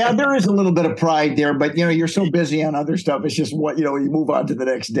 Yeah, there is a little bit of pride there, but you're so busy on other stuff. It's just you move on to the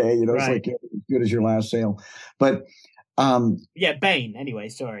next day. It's like as good as your last sale. But Bane. Anyway,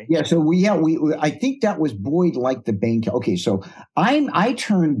 sorry. Yeah, so I think that was Boyd like the Bane. Okay, so I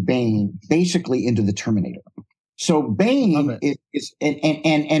turned Bane basically into the Terminator. So Bane is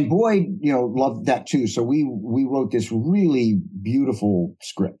and Boyd loved that too. So we wrote this really beautiful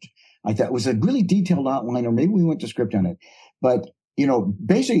script. I thought it was a really detailed outline, or maybe we went to script on it. But,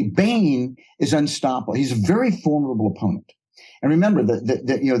 basically Bane is unstoppable. He's a very formidable opponent. And remember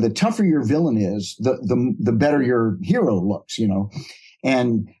the tougher your villain is, the better your hero looks,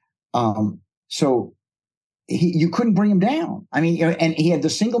 And so you couldn't bring him down. I mean, and he had the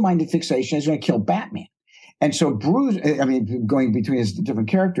single-minded fixation, he's going to kill Batman. And so Bruce, going between his different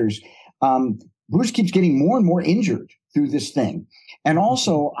characters, Bruce keeps getting more and more injured through this thing. And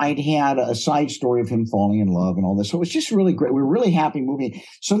also, I'd had a side story of him falling in love and all this. So it was just really great. We were really happy moving.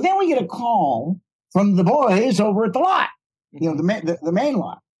 So then we get a call from the boys over at the lot, the main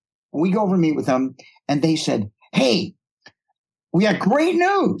lot. And we go over and meet with them. And they said, hey, we got great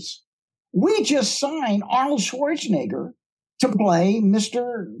news. we just signed Arnold Schwarzenegger to play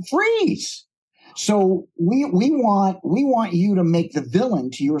Mr. Freeze. So we want you to make the villain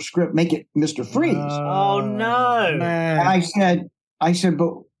to your script, make it Mr. Freeze. Oh no. Man. And I said,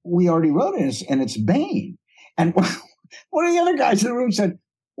 but we already wrote it and it's Bane. And one of the other guys in the room said,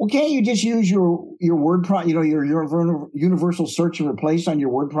 well, can't you just use your word your universal search and replace on your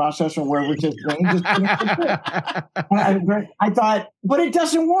word processor wherever it says Bane? Just I thought, but it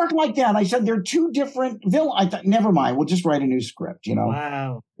doesn't work like that. I said, they're two different villains. I thought, never mind. We'll just write a new script,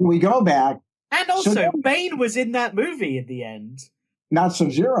 Wow. We go back. And also, Bane was in that movie at the end. Not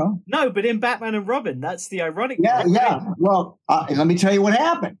Sub-Zero. No, but in Batman and Robin. That's the ironic part. Yeah. Well, let me tell you what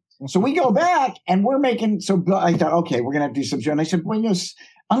happened. So we go back and we're making, so I thought, okay, we're going to have to do Sub-Zero. And I said, well,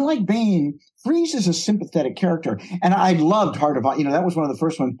 unlike Bane, Freeze is a sympathetic character. And I loved Heart of Ice. That was one of the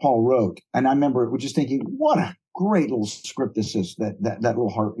first ones Paul wrote. And I remember just thinking, what a great little script this is, that little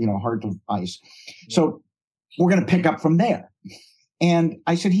Heart of Ice. So we're going to pick up from there. And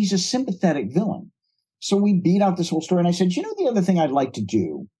I said, he's a sympathetic villain. So we beat out this whole story. And I said, the other thing I'd like to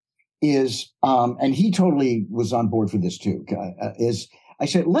do is, and he totally was on board for this too, is I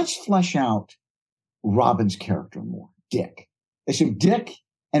said, let's flesh out Robin's character more, Dick. I said, Dick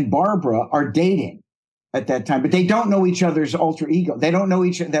and Barbara are dating at that time, but they don't know each other's alter ego. They don't know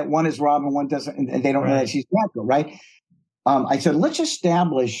that one is Robin, one doesn't, and they don't know that she's Batgirl, right? I said, let's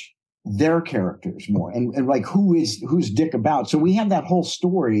establish their characters more and like who's Dick about. So we have that whole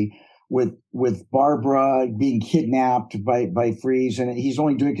story with Barbara being kidnapped by Freeze, and he's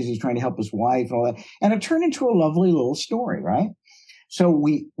only doing it because he's trying to help his wife and all that. And it turned into a lovely little story, right? So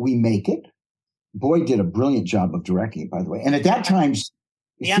we make it. Boyd did a brilliant job of directing it, by the way. And at that time,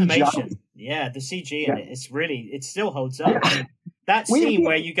 the animation, the CG in it, it still holds up. That scene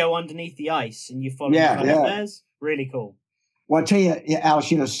where you go underneath the ice and you follow the bears, really cool. Well, I'll tell you, Alice,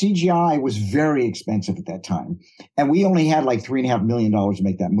 CGI was very expensive at that time. And we only had like $3.5 million to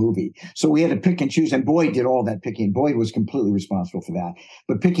make that movie. So we had to pick and choose. And Boyd did all that picking. Boyd was completely responsible for that.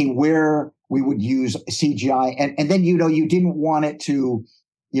 But picking where we would use CGI. And then, you didn't want it to,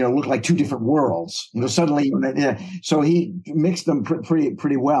 look like two different worlds. Suddenly. So he mixed them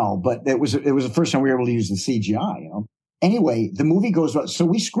pretty well. But it was the first time we were able to use the CGI, Anyway, the movie goes well. So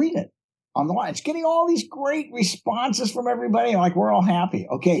we screen it on the line. It's getting all these great responses from everybody. Like, we're all happy.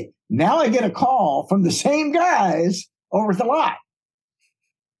 Okay, now I get a call from the same guys over at the lot.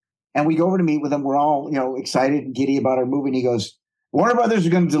 And we go over to meet with them. We're all, excited and giddy about our movie. And he goes, Warner Brothers are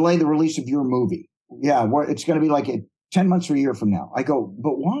going to delay the release of your movie. Yeah, it's going to be like 10 months or a year from now. I go,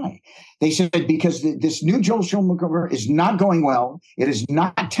 but why? They said, because this new Joel Schumacher is not going well. It is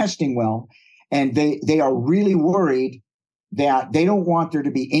not testing well. And they are really worried that they don't want there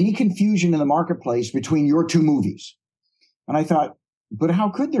to be any confusion in the marketplace between your two movies. And I thought, but how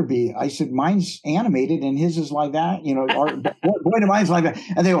could there be? I said, mine's animated and his is like that. Boy, mine's like that.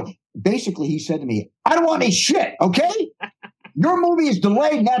 And they go, basically, he said to me, I don't want any shit, okay? Your movie is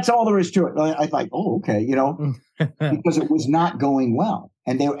delayed and that's all there is to it. I thought, oh, okay, because it was not going well.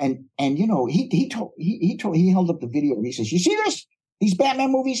 And he held up the video and he says, you see this? These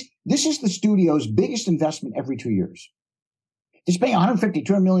Batman movies? This is the studio's biggest investment every 2 years. It's paying $150,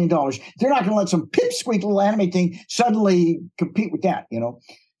 $200 million. They're not going to let some pipsqueak little anime thing suddenly compete with that,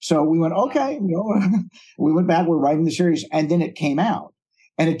 So we went, okay, we went back, we're writing the series, and then it came out.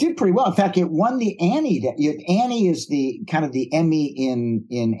 And it did pretty well. In fact, it won the Annie. Annie is the kind of the Emmy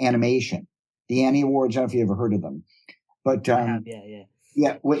in animation. The Annie Awards, I don't know if you ever heard of them. But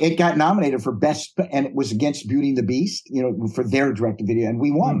yeah, it got nominated for best, and it was against Beauty and the Beast, for their direct-to-video, and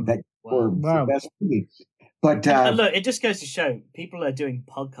we won for best movie. But look, it just goes to show people are doing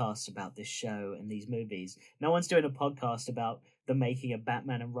podcasts about this show and these movies. No one's doing a podcast about the making of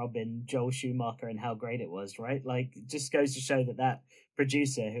Batman and Robin, Joel Schumacher, and how great it was, right? Like, it just goes to show that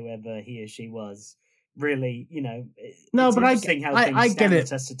producer, whoever he or she was, really, no, but interesting how things stand the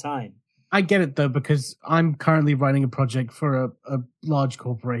test of time. I get it though, because I'm currently writing a project for a large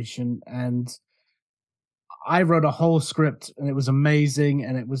corporation, and I wrote a whole script and it was amazing,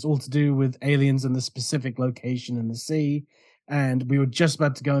 and it was all to do with aliens in the specific location in the sea. And we were just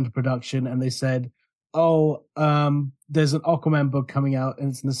about to go into production and they said, there's an Aquaman book coming out and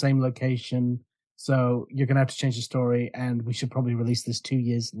it's in the same location. So you're going to have to change the story, and we should probably release this 2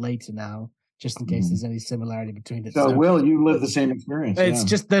 years later now, just in case there's any similarity between it. So Will, you live the same experience. It's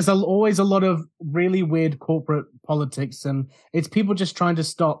just, there's always a lot of really weird corporate politics, and it's people just trying to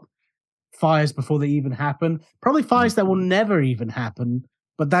stop fires before they even happen. Probably fires that will never even happen,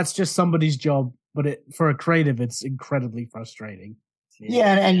 but that's just somebody's job. But for a creative, it's incredibly frustrating.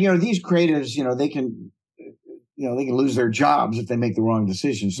 Yeah, and these creatives, they can, they can lose their jobs if they make the wrong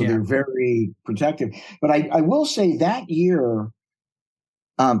decision. So they're very protective. But I will say that year,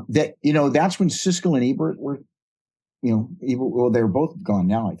 that that's when Siskel and Ebert were, well, they were both gone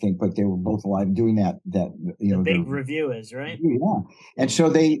now, I think, but they were both alive doing that. The big reviewers, right? Yeah, and so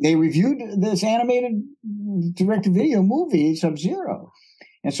they reviewed this animated direct-to-video movie, Sub-Zero.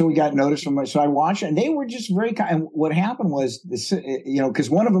 And so we got notice from so I watched it, and they were just very kind. And what happened was, because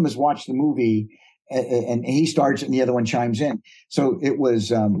one of them has watched the movie, and he starts it, and the other one chimes in. So it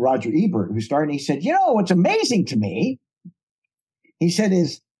was Roger Ebert who started, and he said, what's amazing to me, he said,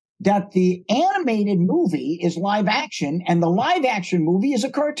 is that the animated movie is live action, and the live action movie is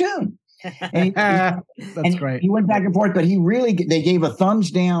a cartoon. That's great. He went back and forth, but they gave a thumbs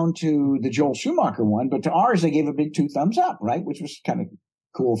down to the Joel Schumacher one, but to ours, they gave a big 2 thumbs up, right? Which was kind of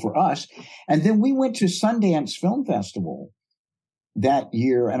cool for us. And then we went to Sundance Film Festival that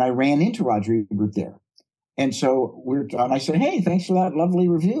year, and I ran into Roger Ebert there. And so I said, hey, thanks for that lovely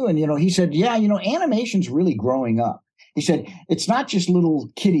review. And, he said, yeah, animation's really growing up. He said, it's not just little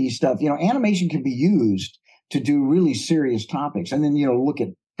kiddie stuff. Animation can be used to do really serious topics. And then, look at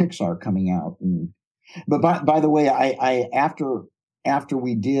Pixar coming out. But by the way, I after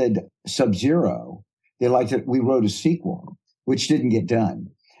we did Sub-Zero, they liked it. We wrote a sequel, which didn't get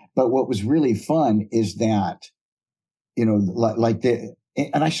done. But what was really fun is that,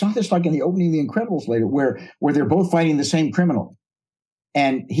 and I saw this like in the opening of The Incredibles later, where they're both fighting the same criminal.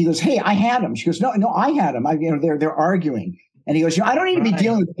 And he goes, hey, I had him. She goes, no, I had him. They're arguing. And he goes, I don't need to be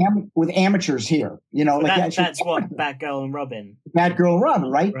dealing with amateurs here. That's what Batgirl and Robin. Batgirl and Robin,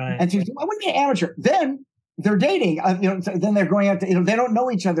 right? And she goes, I wouldn't be an amateur. Then they're dating. Then they're going out to, they don't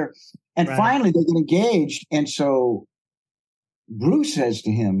know each other. And finally they get engaged. And so Bruce says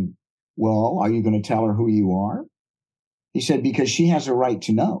to him, well, are you going to tell her who you are? He said, because she has a right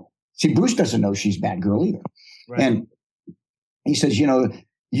to know. See, Bruce doesn't know she's Batgirl either. Right. And he says, you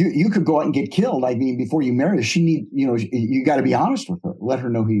could go out and get killed. I mean, before you marry her, you got to be honest with her. Let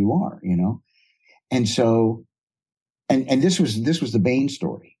her know who you are, And so, and this was the Bane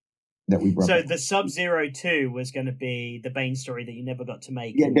story that we brought. So the Sub-Zero 2 was going to be the Bane story that you never got to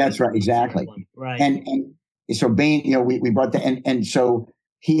make. Yeah, that's right. Exactly. Right. And so Bane, we brought that. And so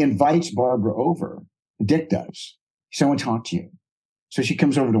he invites Barbara over. Dick does. Someone talk to you. So she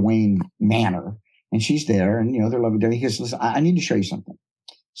comes over to Wayne Manor. And she's there, and they're loving it. He goes, listen, I need to show you something.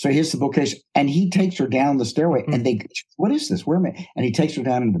 So here's the bookcase, and he takes her down the stairway, and what is this? Where am I? And he takes her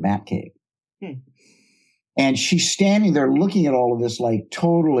down into the Batcave. And she's standing there looking at all of this, like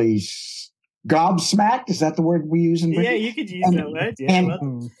totally gobsmacked. Is that the word we use in Britain? Yeah, you could use that word. Yeah,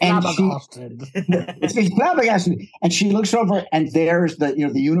 she's flabbergasted. And she looks over, and there's the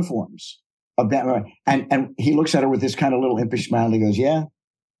uniforms of Batman. And he looks at her with this kind of little impish smile. And he goes, yeah.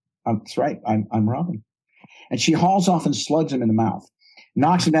 That's right. I'm Robin. And she hauls off and slugs him in the mouth,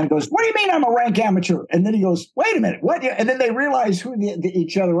 knocks him down and goes, what do you mean I'm a rank amateur? And then he goes, wait a minute. What? And then they realize who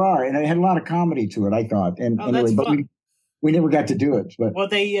each other are. And it had a lot of comedy to it, I thought. And anyway, but we never got to do it. But well,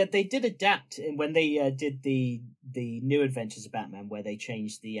 they did adapt when they did the New Adventures of Batman, where they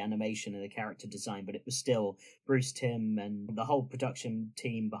changed the animation and the character design, but it was still Bruce Timm and the whole production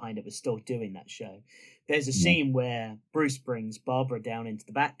team behind it was still doing that show. There's a scene where Bruce brings Barbara down into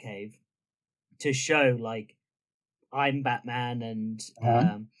the Batcave to show, like, I'm Batman and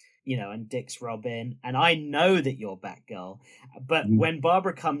and Dick's Robin, and I know that you're Batgirl. But when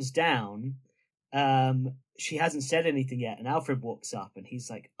Barbara comes down, she hasn't said anything yet, and Alfred walks up and he's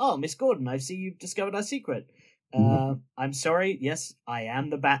like, oh, Miss Gordon, I see you've discovered our secret. I'm sorry, yes, I am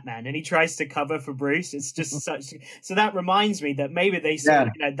the Batman. And he tries to cover for Bruce. It's just so that reminds me that maybe they saw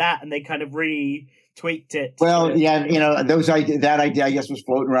that and they kind of retweaked it. Well, that idea I guess was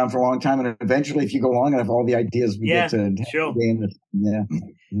floating around for a long time, and eventually if you go long enough, all the ideas we get to sure.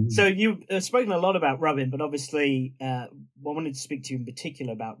 So you've spoken a lot about Robin, but obviously I wanted to speak to you in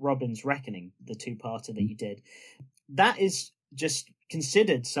particular about Robin's Reckoning, the 2-parter that you did. That is just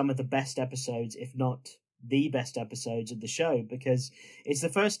considered some of the best episodes, if not the best episodes of the show, because it's the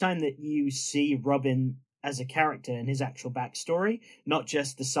first time that you see Robin as a character and his actual backstory, not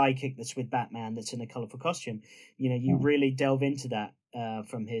just the sidekick that's with Batman that's in a colorful costume. You really delve into that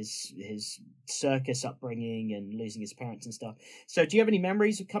from his circus upbringing and losing his parents and stuff. So do you have any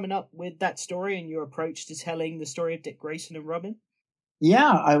memories of coming up with that story and your approach to telling the story of Dick Grayson and Robin?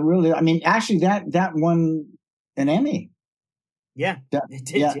 Yeah, actually that won an Emmy. Yeah, it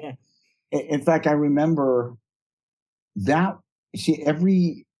did, yeah. In fact, I remember that. See,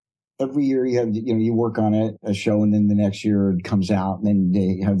 every year you have you work on a show, and then the next year it comes out, and then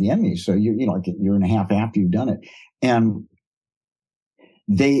they have the Emmys. So like a year and a half after you've done it, and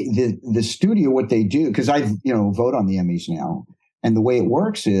the studio, what they do, because I vote on the Emmys now, and the way it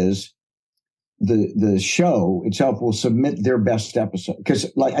works is the show itself will submit their best episode,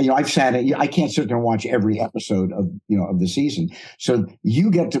 because I can't sit there and watch every episode of the season. So you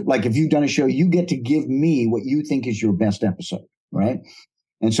get to, like, if you've done a show, you get to give me what you think is your best episode, right?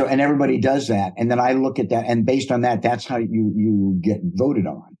 And so, and everybody does that. And then I look at that, and based on that, that's how you get voted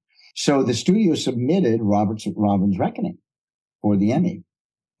on. So the studio submitted Robin's Reckoning for the Emmy.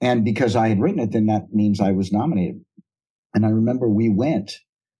 And because I had written it, then that means I was nominated. And I remember we went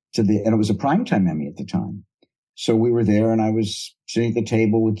and it was a primetime Emmy at the time. So we were there, and I was sitting at the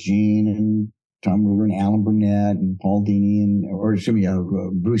table with Gene and Tom Ruger and Alan Burnett and Paul Dini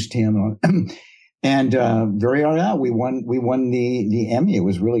Bruce Timm. And very early on, we won the Emmy. It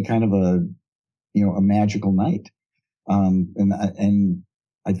was really kind of a magical night. And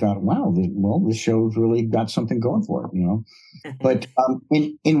I thought, wow, this show's really got something going for it, But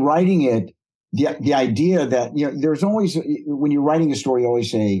in writing it, the idea that there's always, when you're writing a story, you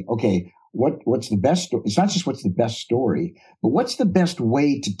always say, okay, what's the best story? It's not just what's the best story, but what's the best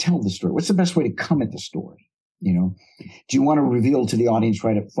way to tell the story? What's the best way to come at the story? Do you want to reveal to the audience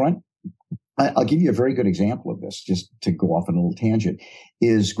right up front? I'll give you a very good example of this, just to go off on a little tangent,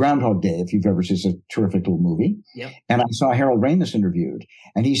 is Groundhog Day. If you've ever seen, it's a terrific little movie. Yep. And I saw Harold Ramis interviewed,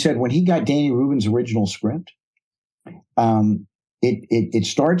 and he said when he got Danny Rubin's original script, it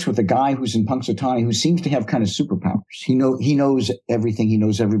starts with a guy who's in Punxsutawney who seems to have kind of superpowers. He knows everything, he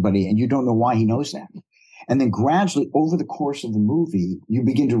knows everybody, and you don't know why he knows that. And then gradually, over the course of the movie, you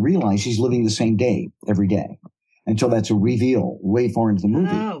begin to realize he's living the same day every day, until that's a reveal way far into the movie.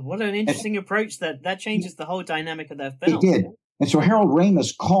 Oh, what an interesting approach. That changes the whole dynamic of that film. It did. And so Harold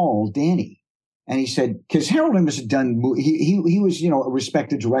Ramis called Danny, and he said, because Harold Ramis had done, he was, a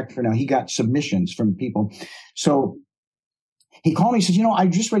respected director now. He got submissions from people. So he called me and said, I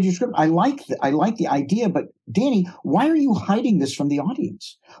just read your script. I like the idea, but Danny, why are you hiding this from the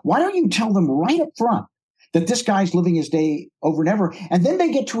audience? Why don't you tell them right up front that this guy's living his day over and ever, and then they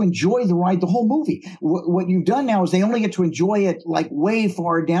get to enjoy the ride, the whole movie. What you've done now is they only get to enjoy it like way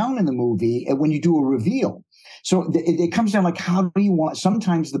far down in the movie when you do a reveal. So it comes down like, how do you want?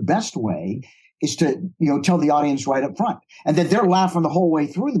 Sometimes the best way is to tell the audience right up front, and then they're laughing the whole way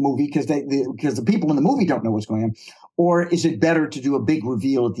through the movie because the people in the movie don't know what's going on. Or is it better to do a big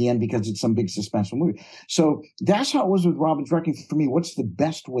reveal at the end because it's some big suspenseful movie? So that's how it was with Robin's Reckoning for me. What's the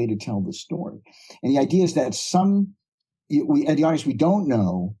best way to tell the story? And the idea is that at the audience, we don't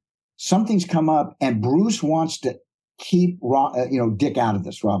know, something's come up, and Bruce wants to keep Dick out of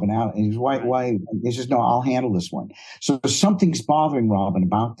this, Robin out. And he's why? He says, no, I'll handle this one. So something's bothering Robin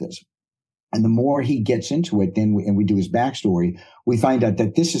about this. And the more he gets into it, then we do his backstory, we find out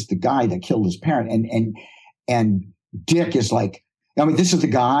that this is the guy that killed his parent. And Dick is like, this is the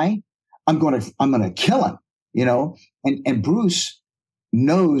guy. I'm going to kill him, and Bruce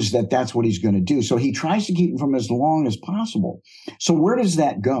knows that that's what he's going to do. So he tries to keep him from as long as possible. So where does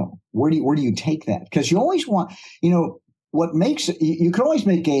that go? Where do you take that? Because you always want, what makes it, you can always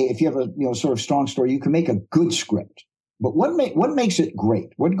make if you have a, sort of strong story, you can make a good script, but what makes it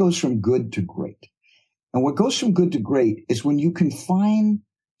great? What goes from good to great? And what goes from good to great is when you can find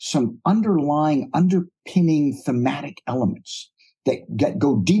some underpinning thematic elements that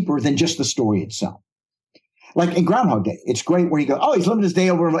go deeper than just the story itself. Like in Groundhog Day, it's great where you go, oh, he's living his day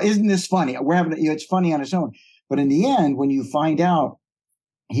over. Isn't this funny? We're having it's funny on its own. But in the end, when you find out,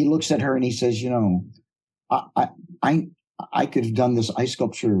 he looks at her and he says, I could have done this ice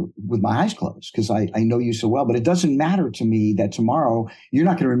sculpture with my eyes closed because I know you so well. But it doesn't matter to me that tomorrow you're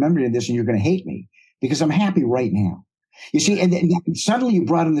not going to remember this and you're going to hate me because I'm happy right now. You see, and then suddenly you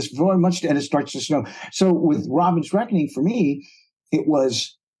brought in this very much, and it starts to snow. So with Robin's Reckoning, for me, it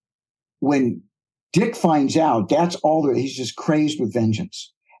was when Dick finds out that's all there. He's just crazed with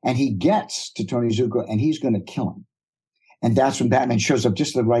vengeance, and he gets to Tony Zuko, and he's going to kill him. And that's when Batman shows up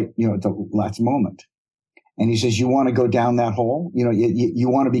just at the last moment, and he says, "You want to go down that hole? You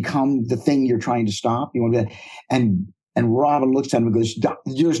want to become the thing you're trying to stop. You want to be." And Robin looks at him and goes,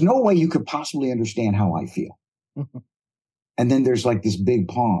 "There's no way you could possibly understand how I feel." And then there's like this big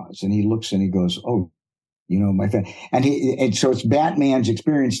pause, and he looks and he goes, "Oh, my friend." And so it's Batman's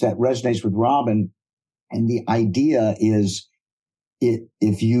experience that resonates with Robin. And the idea is,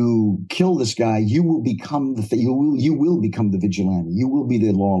 if you kill this guy, you will become you will become the vigilante. You will be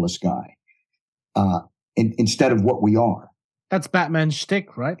the lawless guy, instead of what we are. That's Batman's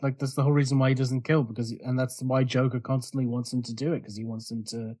shtick, right? Like that's the whole reason why he doesn't kill, and that's why Joker constantly wants him to do it, because he wants him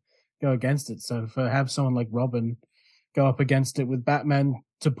to go against it. So have someone like Robin go up against it with Batman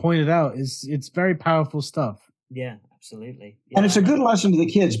to point it out it's very powerful stuff. Yeah, Absolutely. And it's a good lesson to the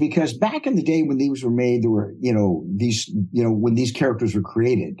kids, because back in the day when these were made, there were, when these characters were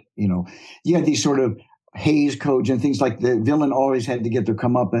created, you had these sort of Hays codes and things, like the villain always had to get their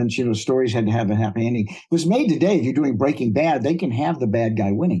comeuppance, stories had to have a happy ending. It was made today. If you're doing Breaking Bad, they can have the bad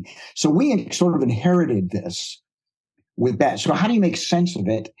guy winning. So we sort of inherited this with that. So how do you make sense of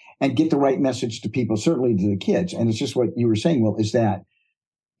it and get the right message to people, certainly to the kids? And it's just what you were saying, Will, is that,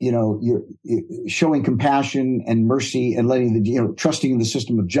 you're showing compassion and mercy and letting trusting in the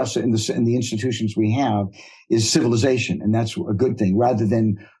system of justice and the institutions we have is civilization. And that's a good thing, rather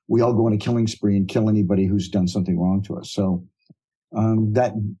than we all go on a killing spree and kill anybody who's done something wrong to us. So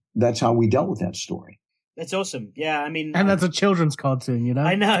that's how we dealt with that story. That's awesome. Yeah, I mean, and that's a children's cartoon,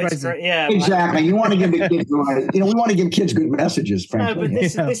 I know, it's great. Yeah, exactly. You want to give the kids, we want to give kids good messages. Frankly, no,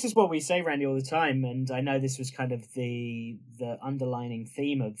 but this is what we say, Randy, all the time, and I know this was kind of the underlining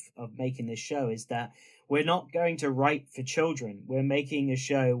theme of making this show, is that we're not going to write for children. We're making a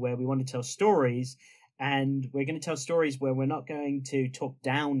show where we want to tell stories, and we're going to tell stories where we're not going to talk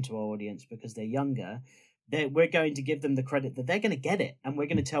down to our audience because they're younger. We're going to give them the credit that they're going to get it, and we're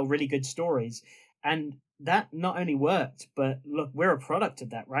going to tell really good stories. And that not only worked, but look, we're a product of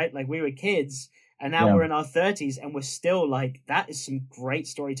that, right? Like, we were kids, and now we're in our 30s, and we're still like, that is some great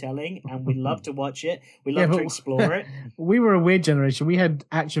storytelling, and we love to watch it. We love to explore it. We were a weird generation. We had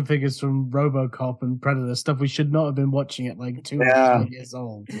action figures from RoboCop and Predator, stuff we should not have been watching at like 2 years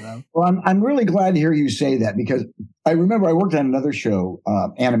old. Well, I'm really glad to hear you say that, because I remember I worked on another show,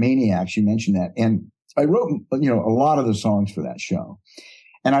 Animaniacs. You mentioned that, and I wrote a lot of the songs for that show,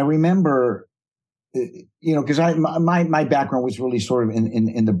 and I remember. Because my background was really sort of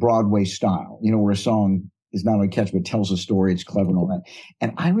in the Broadway style, where a song is not only catchy but tells a story, it's clever and all that.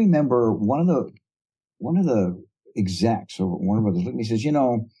 And I remember one of the execs over at Warner Brothers looked at me and says,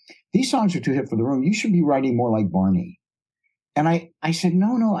 these songs are too hip for the room. You should be writing more like Barney. And I said,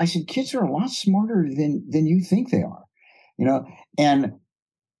 no. I said, kids are a lot smarter than you think they are,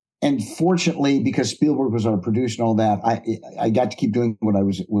 And fortunately, because Spielberg was our producer and all that, I got to keep doing what I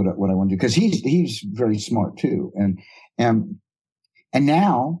wanted to do, because he's very smart too. And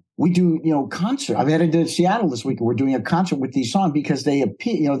now we do concert. I've headed to Seattle this week, and we're doing a concert with these songs because they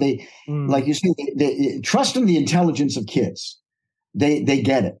appeal. Like you say, they trust in the intelligence of kids. They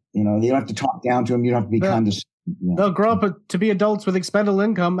get it. You don't have to talk down to them. You don't have to be condescending. Yeah. They'll grow up to be adults with expendable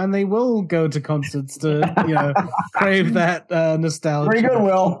income, and they will go to concerts to, crave that nostalgia. Very good,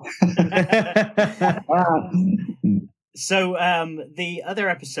 Will. So the other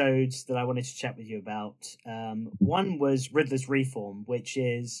episodes that I wanted to chat with you about, one was Riddler's Reform, which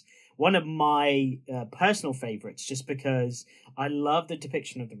is one of my personal favorites, just because I love the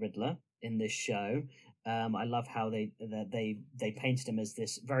depiction of the Riddler in this show. I love how they painted him as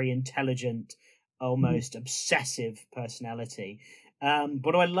this very intelligent, almost obsessive personality. But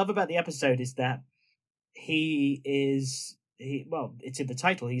what I love about the episode is that it's in the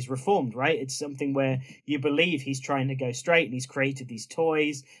title, he's reformed, right? It's something where you believe he's trying to go straight and he's created these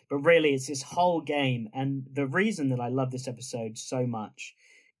toys, but really it's this whole game. And the reason that I love this episode so much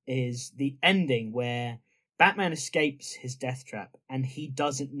is the ending, where Batman escapes his death trap and he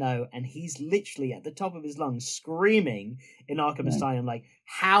doesn't know, and he's literally at the top of his lungs screaming in Arkham Asylum, like,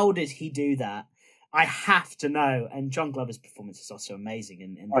 how did he do that? I have to know. And John Glover's performance is also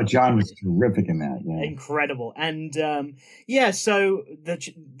amazing. John was terrific in that. Yeah. Incredible. And so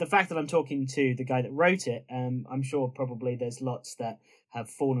the fact that I'm talking to the guy that wrote it, I'm sure probably there's lots that have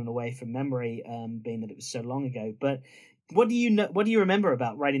fallen away from memory, being that it was so long ago. But what do you remember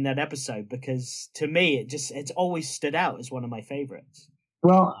about writing that episode? Because to me, it's always stood out as one of my favorites.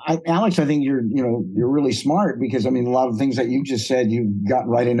 Well, Alex, I think you're really smart, because a lot of things that you just said, you got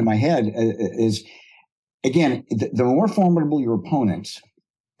right into my head. Is again, the more formidable your opponent,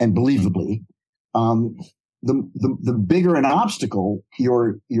 and believably, the bigger an obstacle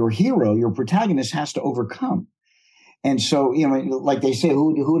your hero, your protagonist, has to overcome. And so, like they say,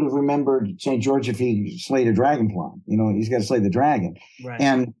 who would have remembered St. George if he slayed a dragonfly? He's got to slay the dragon. Right.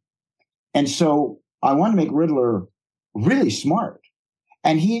 And so I want to make Riddler really smart.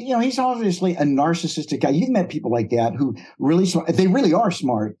 And he's obviously a narcissistic guy. You've met people like that who they really are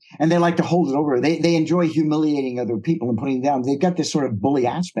smart, and they like to hold it over. They enjoy humiliating other people and putting them down. They've got this sort of bully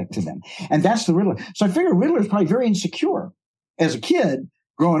aspect to them. And that's the Riddler. So I figure Riddler is probably very insecure as a kid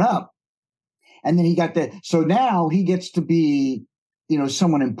growing up. And then so now he gets to be,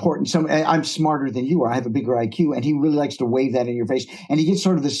 someone important. I'm smarter than you are. I have a bigger IQ. And he really likes to wave that in your face. And he gets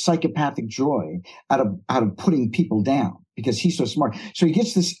sort of this psychopathic joy out of putting people down, because he's so smart. So he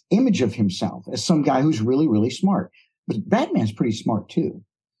gets this image of himself as some guy who's really, really smart. But Batman's pretty smart too.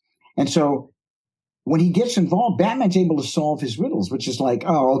 And so when he gets involved, Batman's able to solve his riddles, which is like,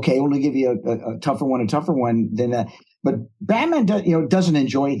 oh, okay, we'll give you a tougher one than that. But Batman doesn't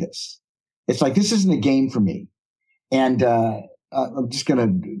enjoy this. It's like, this isn't a game for me. And I'm just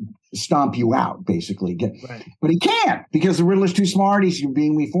going to stomp you out, basically. Right. But he can't, because the Riddler's too smart. He's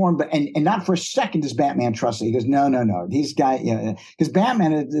being reformed. But and not for a second does Batman trust it. He goes, no. These guys, because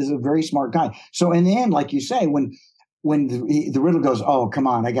Batman is a very smart guy. So in the end, like you say, when the Riddler goes, oh, come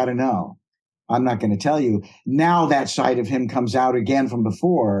on, I got to know. I'm not going to tell you. Now that side of him comes out again from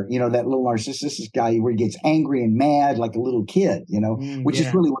before, that little narcissistic guy where he gets angry and mad like a little kid, which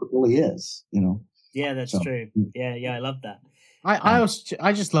is really what it really is, Yeah, that's true. Yeah, I love that.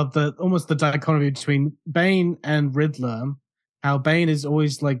 I just love almost the dichotomy between Bane and Riddler. How Bane is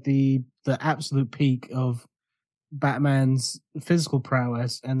always like the absolute peak of Batman's physical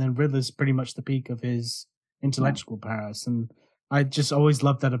prowess, and then Riddler's pretty much the peak of his intellectual prowess. And I just always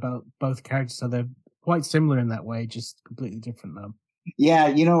loved that about both characters. So they're quite similar in that way, just completely different though. Yeah,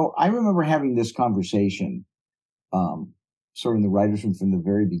 I remember having this conversation, sort of in the writers' room from the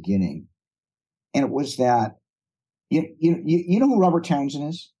very beginning, and it was that you know who Robert Townsend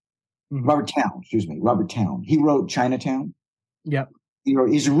is? Mm-hmm. Robert Town. He wrote Chinatown. Yep.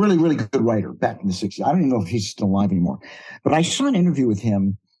 He's a really, really good writer back in the 60s. I don't even know if he's still alive anymore. But I saw an interview with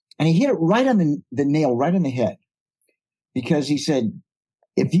him, and he hit it right on the nail, right on the head. Because he said,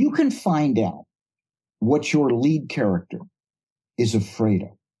 if you can find out what your lead character is afraid of,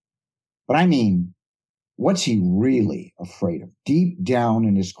 but I mean, what's he really afraid of? Deep down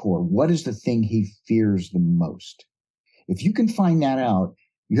in his core, what is the thing he fears the most? If you can find that out,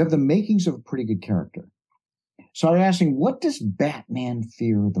 you have the makings of a pretty good character. So I asked him, what does Batman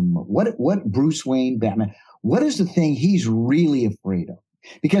fear the most? What Bruce Wayne, Batman, what is the thing he's really afraid of?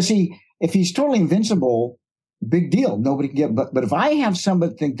 Because if he's totally invincible, big deal. Nobody can get, but if I have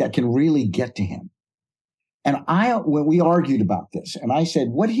somebody that can really get to him, and when we argued about this, and I said,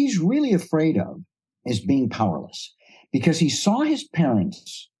 what he's really afraid of is being powerless, because he saw his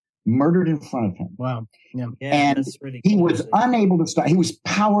parents murdered in front of him. Wow. Yeah. And that's really he cool, was unable to stop. He was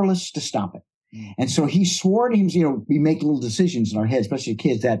powerless to stop it. And so he swore to him, we make little decisions in our heads, especially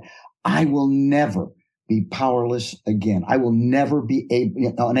kids, that I will never be powerless again. I will never be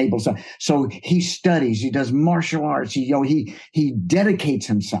unable to. So he studies, he does martial arts, he dedicates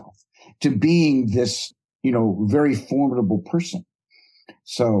himself to being this, very formidable person.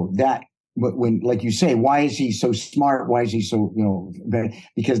 So that, when, like you say, why is he so smart? Why is he so,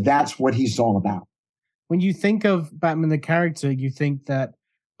 because that's what he's all about. When you think of Batman the character, you think that,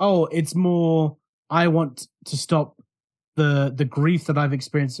 it's more, I want to stop the grief that I've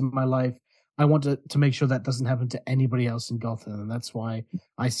experienced in my life. I want to make sure that doesn't happen to anybody else in Gotham. And that's why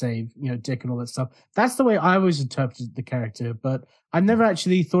I save, Dick and all that stuff. That's the way I always interpreted the character. But I've never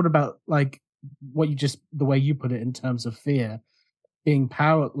actually thought about like the way you put it in terms of fear, being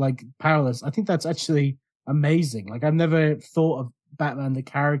powerless. I think that's actually amazing. Like I've never thought of Batman the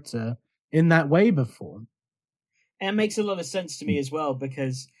character in that way before. And it makes a lot of sense to me as well,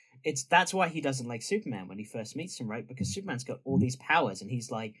 because that's why he doesn't like Superman when he first meets him, right? Because Superman's got all these powers, and he's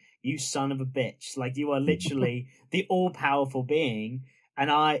like, you son of a bitch. Like, you are literally the all-powerful being,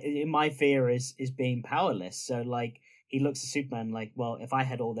 and my fear is being powerless. So, like, he looks at Superman like, well, if I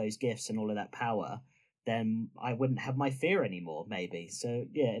had all those gifts and all of that power, then I wouldn't have my fear anymore, maybe. So,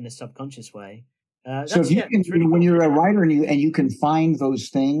 yeah, in a subconscious way. So if you can, really when you're a writer and you can find those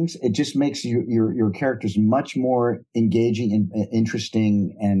things, it just makes your characters much more engaging and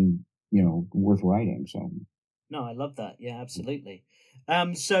interesting and worth writing. So no, I love that. Yeah, absolutely.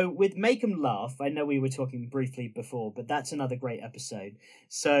 So with Make 'Em Laugh, I know we were talking briefly before, but that's another great episode.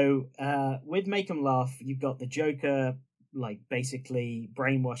 So with Make 'Em Laugh, you've got the Joker like basically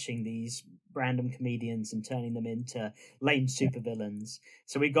brainwashing these random comedians and turning them into lame supervillains.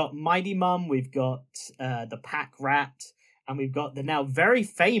 So we've got Mighty Mum, we've got the Pack Rat, and we've got the now very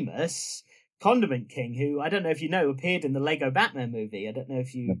famous Condiment King, who I don't know if you know appeared in the Lego Batman movie. I don't know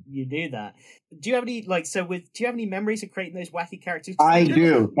if you knew that. Do you have any do you have any memories of creating those wacky characters? I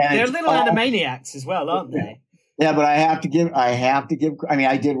do. They're little Animaniacs as well, aren't they? Yeah, but I have to give. I mean,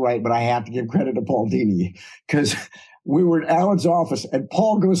 I did write, but I have to give credit to Paul Dini, because we were at Alan's office, and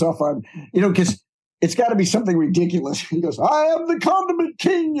Paul goes off on, because it's got to be something ridiculous. He goes, I am the Condiment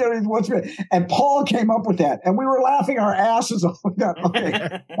King. And Paul came up with that. And we were laughing our asses off.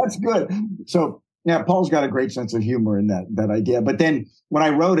 Okay, that's good. So, yeah, Paul's got a great sense of humor in that idea. But then when I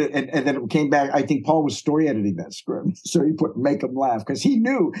wrote it and then it came back, I think Paul was story editing that script. So he put Make 'Em Laugh, because he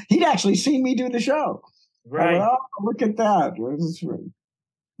knew he'd actually seen me do the show. Right. Went, look at that.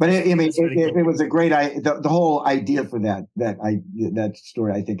 But it was a great the whole idea for that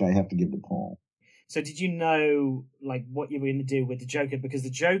story. I think I have to give to Paul. So did you know like what you were going to do with the Joker? Because the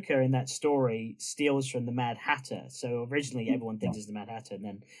Joker in that story steals from the Mad Hatter. So originally everyone thinks it's the Mad Hatter, and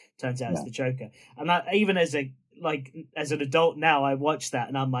then turns out it's the Joker. And even as an adult now, I watch that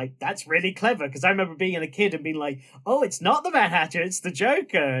and I'm like, that's really clever. Because I remember being a kid and being like, oh, it's not the Mad Hatter, it's the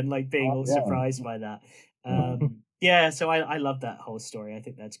Joker, and like being all surprised by that. So I love that whole story. I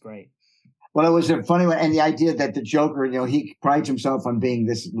think that's great. Well, it was a funny one. And the idea that the Joker, he prides himself on being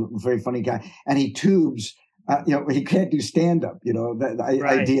this very funny guy, and he tubes, he can't do stand up,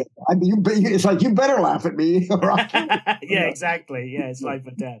 idea. I mean, it's like, you better laugh at me. Yeah, exactly. Yeah, it's life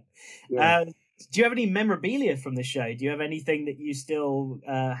and death. Yeah. Do you have any memorabilia from the show? Do you have anything that you still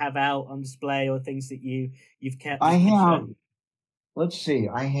have out on display, or things that you've kept? I have. Let's see.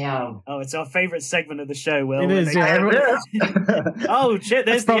 I have. Oh, it's our favorite segment of the show, Will. It is, yeah. Oh, shit,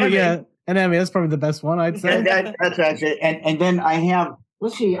 there's probably, the Emmy. An Emmy. That's probably the best one, I'd say. That's actually. And then I have.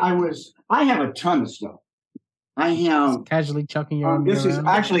 Let's see. I have a ton of stuff. I have. Just casually chucking your Emmy This around. is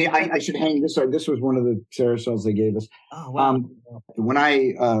actually. I should hang this. This was one of the carousels they gave us. Oh, wow. When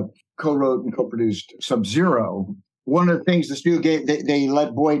I co-wrote and co-produced Sub-Zero, one of the things the studio gave, they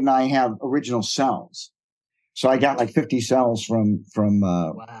let Boyd and I have original cells. So I got like 50 cells from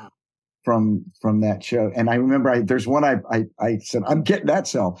that show. And I remember there's one I said, I'm getting that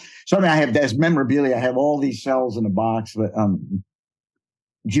cell. So I mean, I have as memorabilia, I have all these cells in a box. But do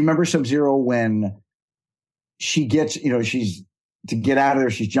you remember Sub-Zero when she gets, she's to get out of there,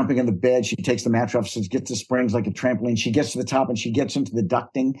 she's jumping on the bed, she takes the mattress off, so gets the springs like a trampoline, she gets to the top and she gets into the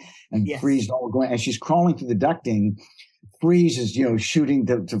ducting and Freeze all going, and she's crawling through the ducting. Freeze is, shooting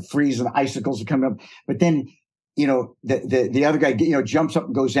to freeze, and the icicles are coming up. But then, the other guy, jumps up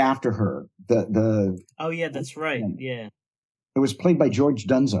and goes after her. Oh yeah, that's right. Yeah. It was played by George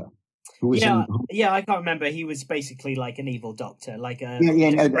Dunza, who was I can't remember. He was basically like an evil doctor, like a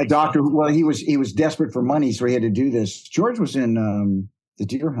a doctor. Well, he was desperate for money, so he had to do this. George was in The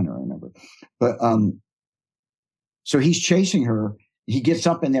Deer Hunter, I remember. But so he's chasing her. He gets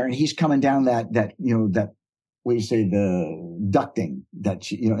up in there and he's coming down that what do you say, the ducting that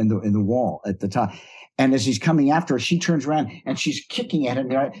she, in the wall at the top. And as he's coming after her, she turns around and she's kicking at him.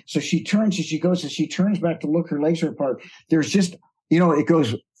 Right? So she turns as she goes, as she turns back to look, her legs are apart. There's just, it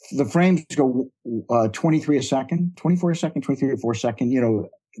goes, the frames go 23 a second, 24 a second, 23 or 4 second,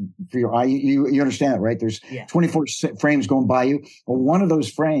 for your eye. You understand that, right? There's 24 frames going by you. Well, one of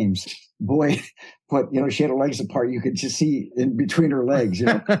those frames, boy, but she had her legs apart. You could just see in between her legs,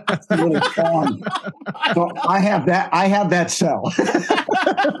 a little fawn. So I have that cell.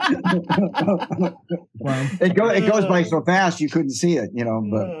 Wow. It goes by so fast you couldn't see it, But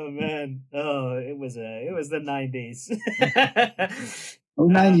oh man, it was the 90s. Oh,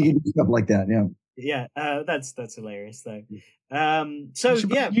 now you can do stuff like that, yeah. Yeah, that's hilarious though.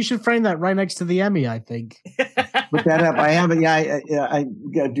 You should frame that right next to the Emmy, I think. Put that up. I have it. I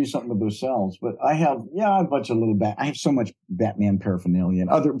got to do something with those cells. But I have a bunch of little I have so much Batman paraphernalia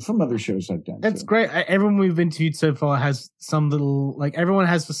and from other shows I've done. That's great. Everyone we've interviewed so far has some little, like, everyone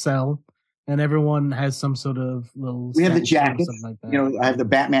has the cell, and everyone has some sort of little. We have the jacket. Like that. I have the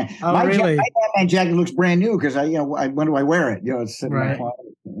Batman. Oh, my really? My Batman jacket looks brand new because when do I wear it? It's sitting in my closet.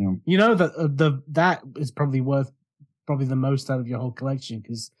 That is probably worth the most out of your whole collection,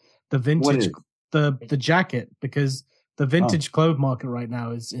 because the vintage, the jacket, because the vintage clothes market right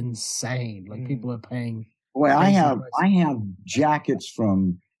now is insane. Like, people are paying. Well, I have jackets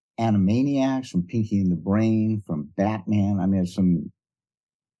from Animaniacs, from Pinky and the Brain, from Batman. I mean, some.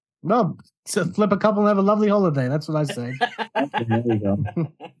 No, so flip a couple and have a lovely holiday. That's what I say. There you go.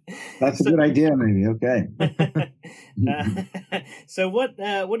 That's a good idea, maybe. Okay. So what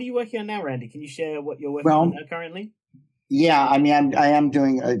are you working on now, Randy? Can you share what you're working on currently? Yeah, I mean, I am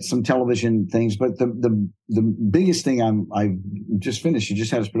doing some television things, but the biggest thing I just finished. You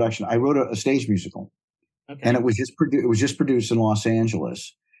just had its production. I wrote a stage musical, and it was just produced in Los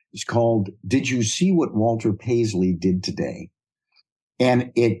Angeles. It's called "Did You See What Walter Paisley Did Today?"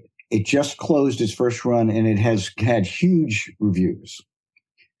 And it just closed its first run, and it has had huge reviews,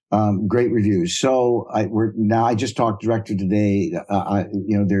 great reviews. So I just talked director today.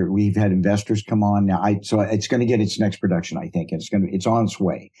 We've had investors come on now. So it's going to get its next production, I think. It's on its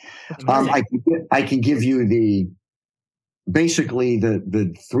way. I can give you basically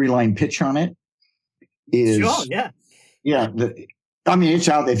the 3-line pitch on it. Is sure, yeah. I mean, it's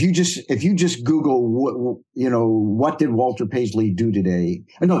out there. If you just Google what did Walter Paisley do today?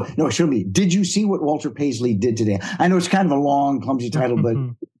 No, show me. Did you see what Walter Paisley did today? I know it's kind of a long, clumsy title, but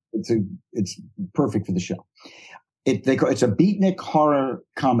it's perfect for the show. It's a beatnik horror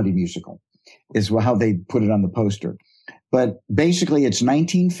comedy musical, is how they put it on the poster. But basically, it's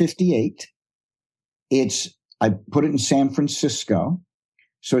 1958. I put it in San Francisco.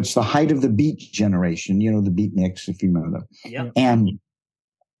 So it's the height of the beat generation, the beatniks, if you remember. Yep. And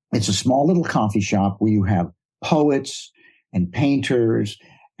it's a small little coffee shop where you have poets and painters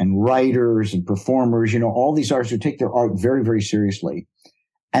and writers and performers, all these artists who take their art very, very seriously.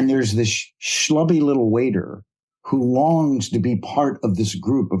 And there's this schlubby little waiter who longs to be part of this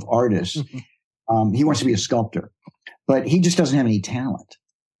group of artists. He wants to be a sculptor, but he just doesn't have any talent.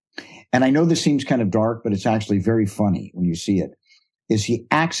 And I know this seems kind of dark, but it's actually very funny when you see it, is he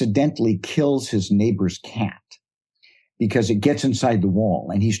accidentally kills his neighbor's cat because it gets inside the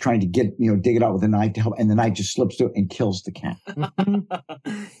wall and he's trying to dig it out with a knife to help. And the knife just slips through and kills the cat.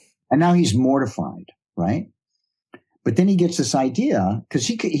 And now he's mortified, right? But then he gets this idea because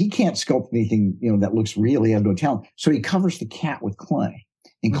he can't sculpt anything, that looks real. He has no talent. So he covers the cat with clay,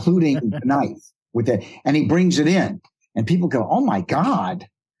 including the knife with it. And he brings it in and people go, oh my God.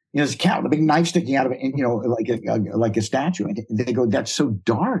 There's a cat with a big knife sticking out of it, and, like a statue. And they go, that's so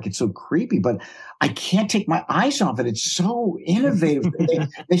dark. It's so creepy, but I can't take my eyes off it. It's so innovative.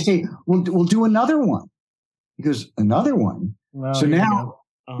 They say, we'll do another one. He goes, another one? Well, so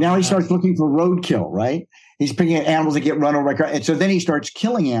now he starts looking for roadkill, right? He's picking at animals that get run over by cars. And so then he starts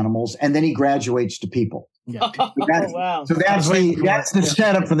killing animals and then he graduates to people. Yeah. Wow. So that's the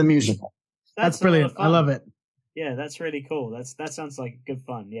setup for the musical. That's brilliant. I love it. Yeah, that's really cool. That sounds like good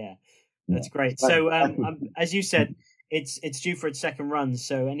fun. Yeah, that's great. So, as you said, it's due for its second run.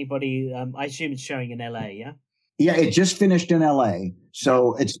 So, anybody, I assume it's showing in LA. Yeah. Yeah, it just finished in LA,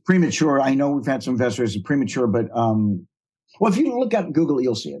 so it's premature. I know we've had some investors. It's premature, but well, if you look up Google,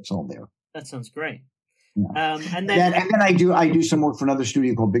 you'll see it. It's all there. That sounds great. Yeah. And then I do some work for another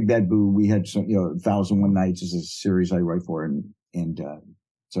studio called Big Bad Boo. We had some, 1001 Nights is a series I write for, and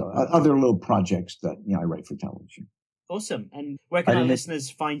so other little projects that I write for television. Awesome. And where can our listeners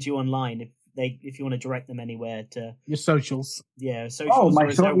find you online if you want to direct them anywhere to your socials? Yeah, socials. Or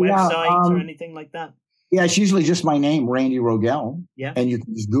is there a website or anything like that? Yeah, it's usually just my name, Randy Rogel. Yeah, and you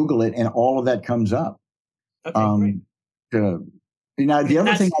can just Google it, and all of that comes up. Okay, great. Now the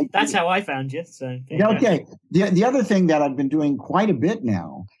other thing that's how I found you. So okay. The other thing that I've been doing quite a bit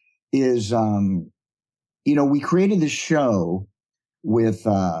now is we created this show with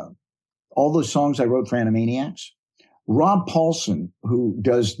all those songs I wrote for Animaniacs. Rob Paulson, who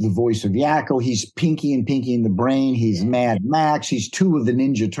does the voice of Yakko, he's Pinky and Pinky in the Brain. He's Mad Max. He's two of the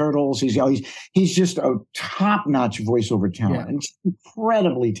Ninja Turtles. He's just a top-notch voiceover talent, and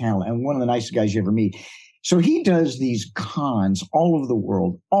incredibly talented, and one of the nicest guys you ever meet. So he does these cons all over the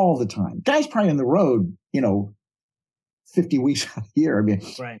world, all the time. Guy's probably on the road, 50 weeks out of the year. I mean,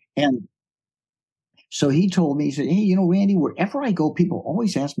 right. And so he told me, he said, hey, Randy, wherever I go, people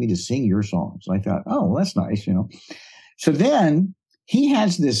always ask me to sing your songs. And I thought, oh, well, that's nice, So then he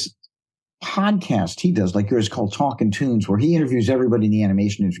has this podcast he does, like yours, called Talkin' Tunes, where he interviews everybody in the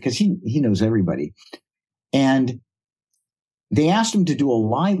animation industry because he knows everybody. And they asked him to do a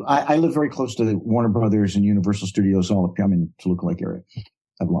live. I live very close to the Warner Brothers and Universal Studios, all up. I'm in Toluca Lake area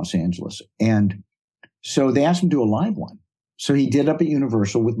of Los Angeles. And so they asked him to do a live one. So he did up at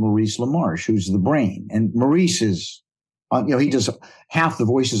Universal with Maurice LaMarche, who's the brain. And Maurice is, he does half the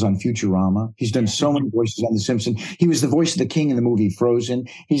voices on Futurama. He's done so many voices on The Simpsons. He was the voice of the king in the movie Frozen.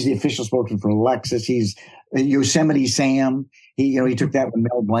 He's the official spokesman for Lexus. He's Yosemite Sam. He took that when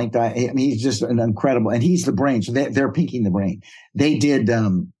Mel Blanc died. I mean, he's just an incredible, and he's the brain. So they're pinking the brain. They did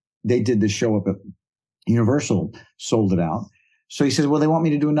the show up at Universal, sold it out. So he says, well, they want me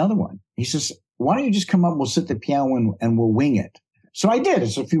to do another one. He says, why don't you just come up? We'll sit at the piano and we'll wing it. So I did.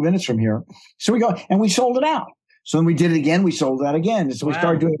 It's a few minutes from here. So we go and we sold it out. So then we did it again. We sold it out again. And so we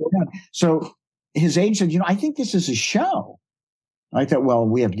started doing it again. So his agent said, I think this is a show. I thought, well,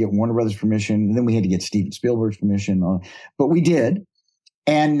 we have to get Warner Brothers permission. And then we had to get Steven Spielberg's permission. But we did.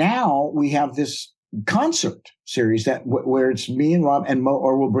 And now we have this concert series where it's me and Rob and Mo,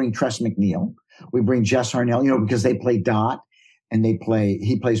 or we'll bring Tress MacNeille. We bring Jess Harnell, because they play Dot and he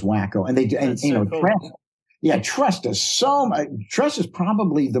plays Wacko. And they do, and so cool. Tress does so much. Tress is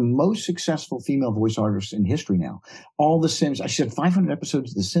probably the most successful female voice artist in history now. All the Simpsons. She had 500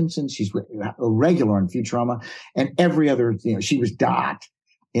 episodes of The Simpsons. She's a regular on Futurama and every other. She was Dot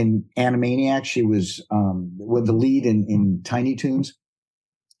in Animaniacs. She was with the lead in Tiny Toons.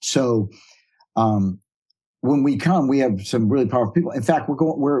 So when we come, we have some really powerful people. In fact,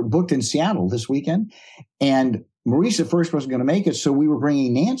 we're booked in Seattle this weekend, and Maurice at first wasn't going to make it, so we were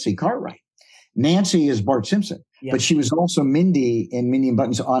bringing Nancy Cartwright. Nancy is Bart Simpson, but she was also Mindy in Mindy and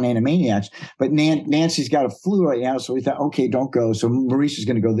Buttons on Animaniacs. But Nancy's got a flu right now, so we thought, okay, don't go. So Maurice is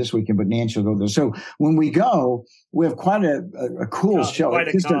going to go this weekend, but Nancy will go there. So when we go, we have quite a cool show. Quite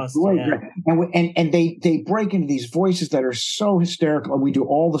a cast, and they break into these voices that are so hysterical. We do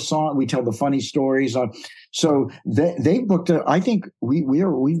all the song, we tell the funny stories. So they booked. I think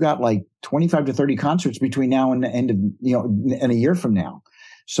we've got like 25 to 30 concerts between now and the end of and a year from now.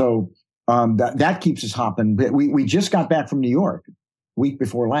 So that keeps us hopping. But we just got back from New York week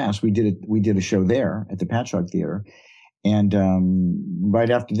before last. We did a show there at the Patchogue Theater. And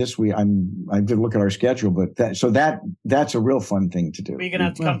right after this, I did look at our schedule, but that's a real fun thing to do. We're gonna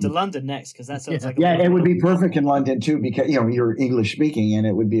have to come to London next because that sounds like it would be perfect in London too because you're English speaking and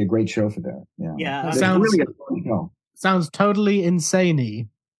it would be a great show for that. Yeah, sounds really a fun show. Sounds totally insane-y.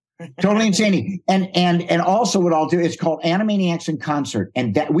 Totally insane. And also what I'll do, it's called Animaniacs in Concert.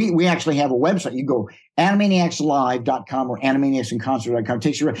 And that we actually have a website. You go animaniacslive.com or animaniacsinconcert.com. It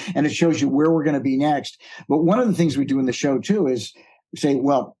takes you, and it shows you where we're going to be next. But one of the things we do in the show too is say,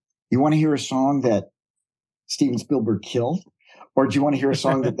 well, you want to hear a song that Steven Spielberg killed? Or do you want to hear a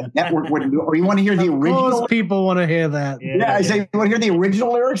song that the network wouldn't do? Or you want to hear the original? Most people want to hear that. Yeah, I say, you want to hear the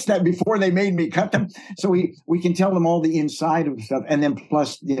original lyrics that before they made me cut them? So we can tell them all the inside of stuff, and then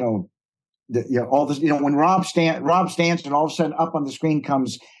plus, all this, when Rob stands, and all of a sudden up on the screen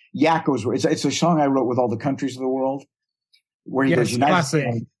comes Yakko's. It's a song I wrote with all the countries of the world, where he goes, United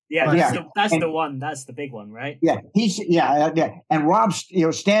States. That's the one. That's the big one, right? Yeah, and Rob's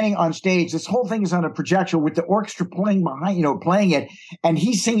standing on stage. This whole thing is on a projector with the orchestra playing behind, playing it, and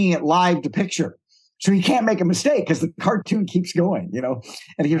he's singing it live to picture. So he can't make a mistake because the cartoon keeps going,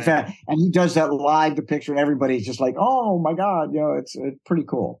 And he does that live to picture, and everybody's just like, "Oh my God!" It's pretty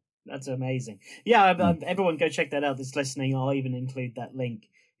cool. That's amazing. Yeah, everyone go check that out. That's listening. I'll even include that link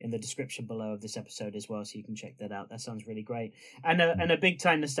in the description below of this episode as well, so you can check that out. That sounds really great, and a big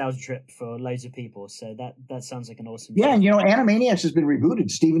time nostalgia trip for loads of people. So that sounds like an awesome. Yeah, show. and Animaniacs has been rebooted.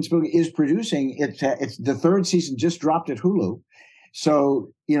 Steven Spielberg is producing it. It's the third season just dropped at Hulu.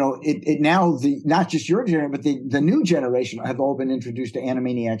 So it now not just your generation, but the new generation have all been introduced to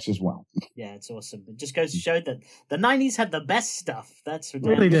Animaniacs as well. Yeah, it's awesome. It just goes to show that the 90s had the best stuff. That's for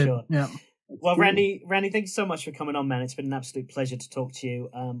really damn did. sure. Yeah. Well, Randy, thank you so much for coming on, man. It's been an absolute pleasure to talk to you.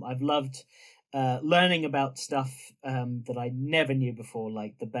 I've loved learning about stuff that I never knew before,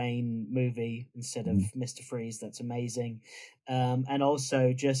 like the Bane movie instead of Mr. Freeze. That's amazing. And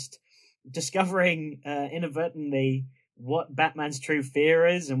also just discovering inadvertently what Batman's true fear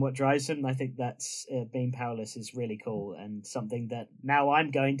is and what drives him. I think that's being powerless is really cool and something that now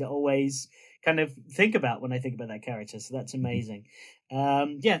I'm going to always kind of think about when I think about that character. So that's amazing.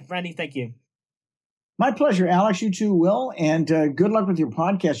 Randy, thank you. My pleasure, Alex. You too, Will, and good luck with your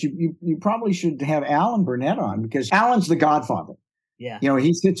podcast. You probably should have Alan Burnett on because Alan's the Godfather. Yeah,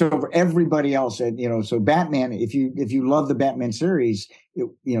 he sits over everybody else, and so Batman. If you love the Batman series,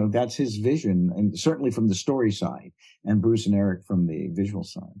 that's his vision, and certainly from the story side, and Bruce and Eric from the visual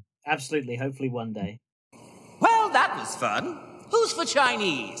side. Absolutely. Hopefully one day. Well, that was fun. Who's for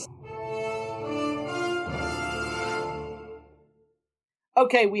Chinese?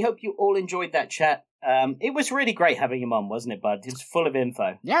 Okay, we hope you all enjoyed that chat. It was really great having him on, wasn't it, bud? It was full of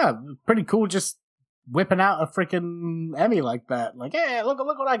info. Yeah, pretty cool just whipping out a freaking Emmy like that. Like, hey, look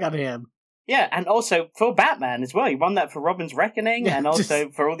what I got here. Yeah, and also for Batman as well. He won that for Robin's Reckoning and also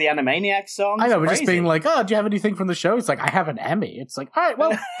for all the Animaniacs songs. I know, we're Crazy. just being like, oh, do you have anything from the show? It's like, I have an Emmy. It's like, all right,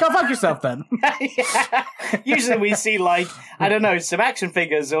 well, go fuck yourself then. Yeah. Usually we see, like, I don't know, some action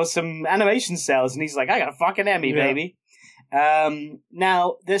figures or some animation cells, and he's like, I got a fucking Emmy, baby.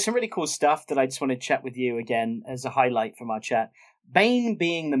 Now, there's some really cool stuff that I just want to chat with you again as a highlight from our chat. Bane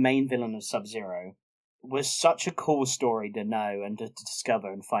being the main villain of Sub-Zero was such a cool story to know and to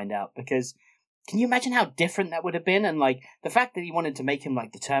discover and find out, because can you imagine how different that would have been? And like the fact that he wanted to make him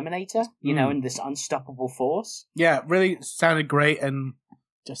like the Terminator, in this unstoppable force. Yeah, it really sounded great and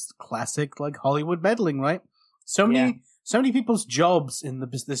just classic like Hollywood meddling, right? So many people's jobs in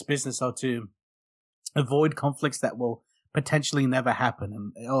this business are to avoid conflicts that will potentially never happen,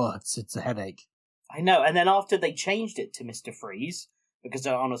 and it's a headache. I know. And then after they changed it to Mr. Freeze, because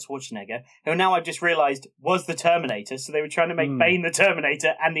of Arnold Schwarzenegger, who now I've just realised was the Terminator, so they were trying to make Bane the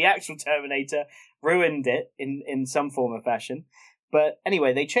Terminator, and the actual Terminator ruined it in some form or fashion. But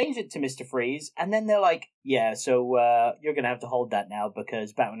anyway, they changed it to Mr. Freeze, and then they're like, yeah, so you're going to have to hold that now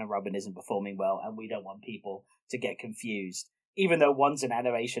because Batman and Robin isn't performing well, and we don't want people to get confused. Even though one's an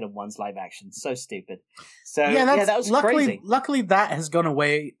animation and one's live action. So stupid. So, that was crazy. Luckily, that has gone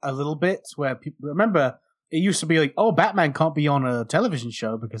away a little bit, where people... Remember, it used to be like, oh, Batman can't be on a television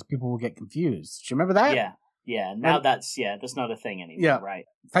show because people will get confused. Do you remember that? Yeah. Now that's not a thing anymore, right?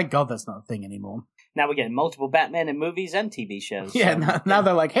 Thank God that's not a thing anymore. Now we're getting multiple Batman in movies and TV shows. Yeah, now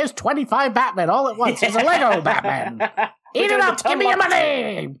they're like, here's 25 Batman all at once. Here's a Lego Batman. Eat it up, give me your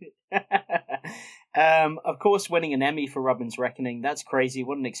money! Of course, winning an Emmy for Robin's Reckoning, that's crazy.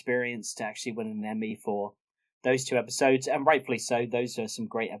 What an experience to actually win an Emmy for those 2 episodes, and rightfully so. Those are some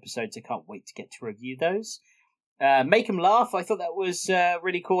great episodes. I can't wait to get to review those. Make Him Laugh, I thought that was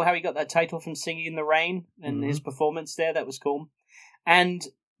really cool, how he got that title from Singing in the Rain, and his performance there, that was cool. And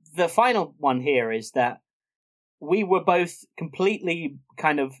the final one here is that we were both completely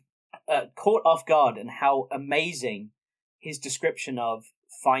kind of caught off guard in how amazing his description of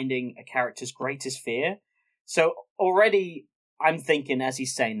finding a character's greatest fear. So already I'm thinking, as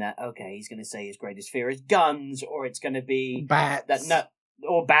he's saying that, okay, he's going to say his greatest fear is guns, or it's going to be bats,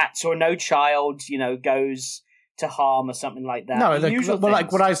 or bats, or no child, goes to harm or something like that. No,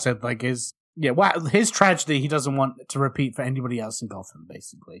 like what I said, like his tragedy he doesn't want to repeat for anybody else in Gotham,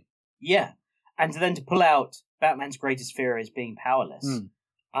 basically. Yeah, and then to pull out Batman's greatest fear is being powerless.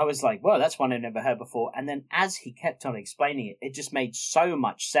 I was like, whoa, that's one I've never heard before. And then as he kept on explaining it, it just made so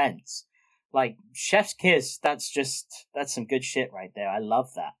much sense. Like, Chef's Kiss, that's some good shit right there. I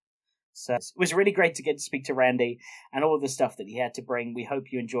love that. So it was really great to get to speak to Randy and all the stuff that he had to bring. We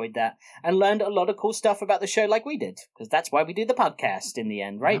hope you enjoyed that and learned a lot of cool stuff about the show like we did, because that's why we do the podcast in the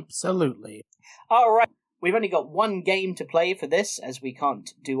end, right? Absolutely. All right. We've only got one game to play for this, as we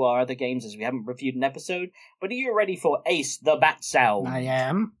can't do our other games as we haven't reviewed an episode. But are you ready for Ace the Bat Sound? I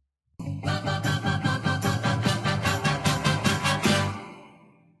am.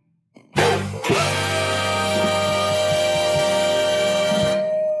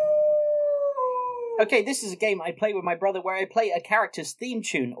 Okay, this is a game I play with my brother where I play a character's theme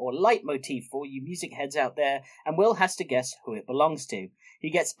tune or leitmotif for you music heads out there, and Will has to guess who it belongs to. He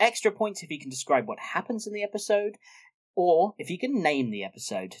gets extra points if he can describe what happens in the episode, or if he can name the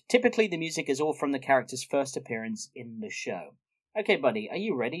episode. Typically, the music is all from the character's first appearance in the show. Okay, buddy, are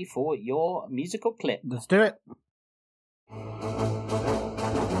you ready for your musical clip? Let's do it.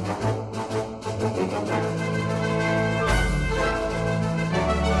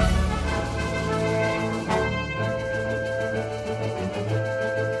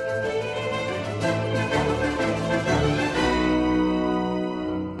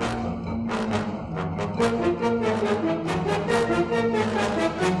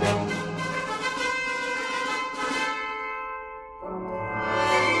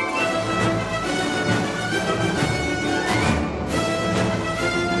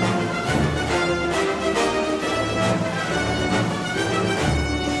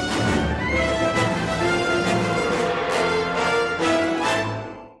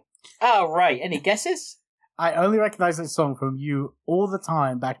 All right, any guesses? I only recognize this song from you all the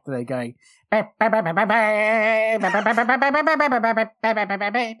time back today going... It's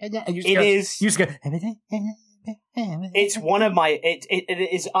one of my... It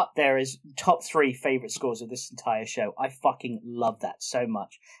is up there as top 3 favourite scores of this entire show. I fucking love that so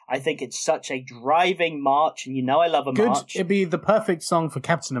much. I think it's such a driving march, and I love a march. It'd be the perfect song for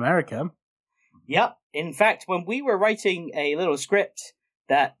Captain America. Yep. In fact, when we were writing a little script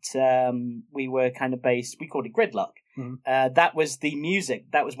that we were kind of based... We called it Gridlock. Mm-hmm. That was the music.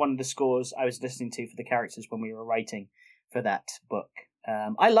 That was one of the scores I was listening to for the characters when we were writing for that book.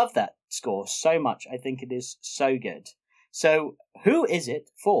 I love that score so much. I think it is so good. So, who is it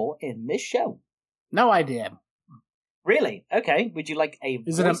for in this show? No idea. Really? Okay. Would you like a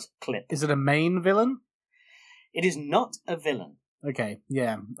voice clip? Is it a main villain? It is not a villain. Okay,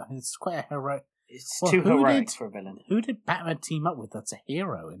 yeah. It's quite a heroic... It's too heroic for a villain. Who did Batman team up with that's a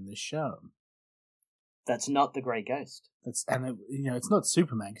hero in this show? That's not the Grey Ghost. It's not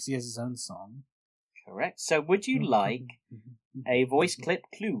Superman because he has his own song. Correct. So would you like a voice clip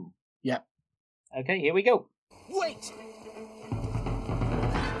clue? Yeah. Okay, here we go. Wait!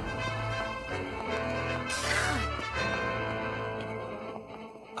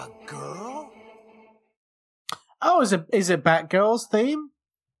 A girl? Oh, is it Batgirl's theme?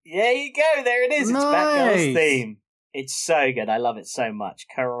 There you go. There it is. It's Nice. Batgirl's theme. It's so good. I love it so much.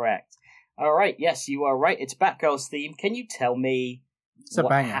 Correct. All right. Yes, you are right. It's Batgirl's theme. Can you tell me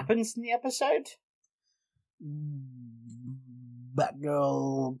what happens in the episode?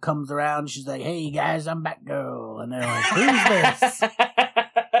 Batgirl comes around. She's like, "Hey guys, I'm Batgirl," and they're like, "Who's this?"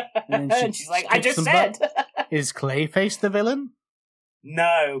 And she's like, "I just said." Is Clayface the villain?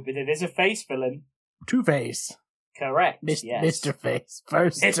 No, but it is a face villain. Two-Face. Correct. Yes. Mr. Face.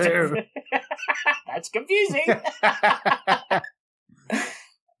 First two. That's confusing.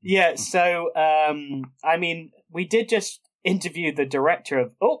 Yeah, so, I mean, we did just interview the director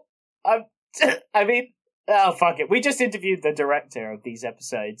of... fuck it. We just interviewed the director of these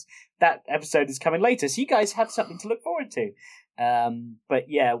episodes. That episode is coming later, so you guys have something to look forward to. But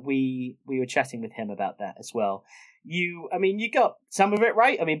yeah, we were chatting with him about that as well. You got some of it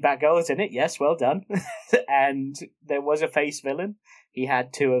right. I mean, Batgirl is in it. Yes, well done. And there was a face villain. He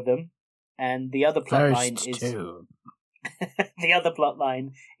had 2 of them. And the other plotline is... 2. The other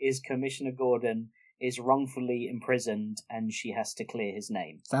plotline is Commissioner Gordon is wrongfully imprisoned and she has to clear his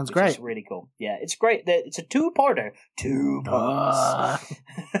name. Sounds great. It's really cool. Yeah, it's great. It's a 2-parter. 2 parts.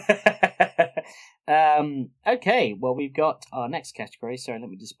 Okay, well, we've got our next category. Sorry, let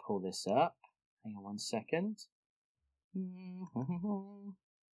me just pull this up. Hang on 1 second.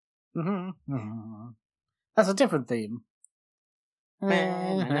 That's a different theme.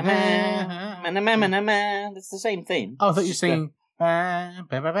 That's the same theme. Oh, I thought you were singing... Oh,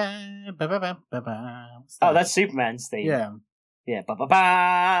 that's Superman's theme. Yeah. Yeah. Ba ba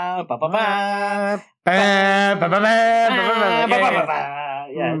ba ba ba ba. Yeah,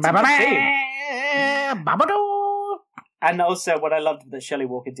 it's a good theme. And also, what I loved that Shelley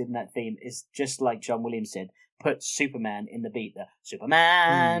Walker did in that theme is just like John Williams did, put Superman in the beat. The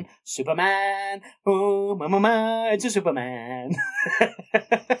Superman, Superman, oh, it's a Superman.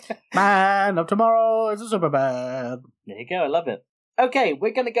 Man of tomorrow is a Superman. There you go, I love it. Okay,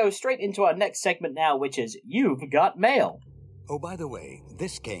 we're going to go straight into our next segment now, which is You've Got Mail. Oh, by the way,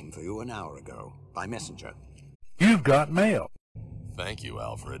 this came for you an hour ago by messenger. You've got mail. Thank you,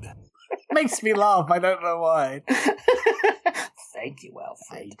 Alfred. Makes me laugh, I don't know why. Thank you,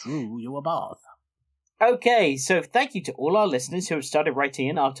 Alfred. I drew you a bath. Okay, so thank you to all our listeners who have started writing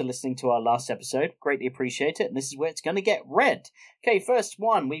in after listening to our last episode. Greatly appreciate it, and this is where it's going to get read. Okay, first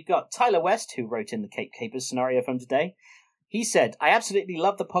one, we've got Tyler West, who wrote in the Cape Capers scenario from today. He said, I absolutely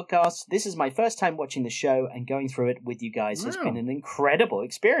love the podcast. This is my first time watching the show, and going through it with you guys has been an incredible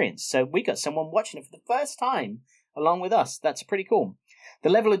experience. So we got someone watching it for the first time along with us. That's pretty cool. The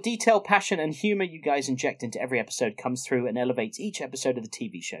level of detail, passion, and humour you guys inject into every episode comes through and elevates each episode of the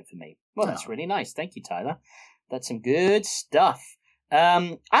TV show for me. Well, that's really nice. Thank you, Tyler. That's some good stuff.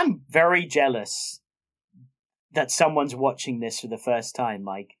 I'm very jealous that someone's watching this for the first time,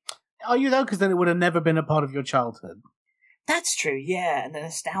 Mike. Are you, though? Because then it would have never been a part of your childhood. That's true, yeah, and the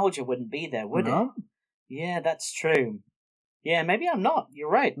nostalgia wouldn't be there, would it? Yeah, that's true. Yeah, maybe I'm not. You're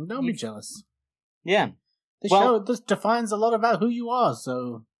right. Don't be jealous. Yeah. This show defines a lot about who you are,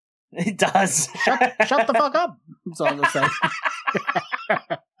 so... It does. Shut the fuck up. That's all I'm going to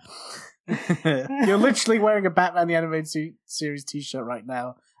say. You're literally wearing a Batman the Animated Series t-shirt right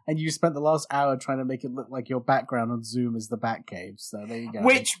now, and you spent the last hour trying to make it look like your background on Zoom is the Batcave, so there you go.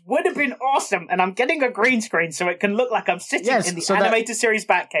 Which would have been awesome, and I'm getting a green screen so it can look like I'm sitting in the Animated Series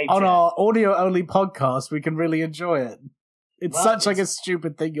Batcave. On our audio-only podcast, we can really enjoy it. It's such like a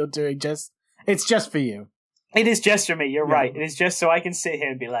stupid thing you're doing, it's just for you. It is just for me, you're right. It is just so I can sit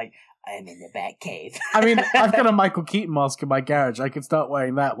here and be like, I'm in the Batcave. I mean, I've got a Michael Keaton mask in my garage. I could start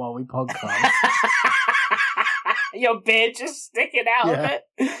wearing that while we podcast. Your beard just sticking out of it.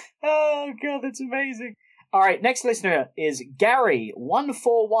 Oh, God, that's amazing. All right, next listener is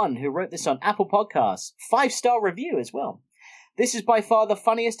Gary141, who wrote this on Apple Podcasts. 5-star review as well. This is by far the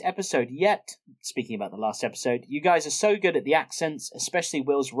funniest episode yet. Speaking about the last episode, you guys are so good at the accents, especially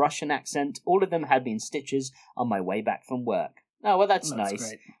Will's Russian accent. All of them had me in stitches on my way back from work. Oh, well, that's nice.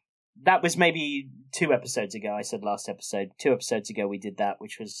 Great. That was maybe 2 episodes ago. I said last episode. 2 episodes ago we did that,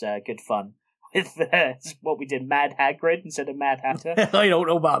 which was good fun. With what we did, Mad Hagrid instead of Mad Hatter. I don't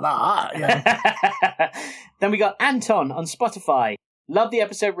know about that. Yeah. Then we got Anton on Spotify. Love the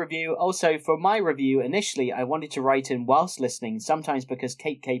episode review. Also, for my review, initially I wanted to write in whilst listening, sometimes because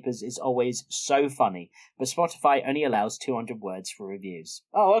Cape Capers is always so funny, but Spotify only allows 200 words for reviews.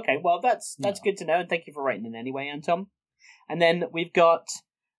 Oh, okay. Well, that's good to know, and thank you for writing in anyway, Anton. And then we've got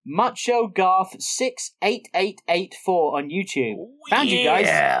Macho Garth 68884 on YouTube. Found you guys.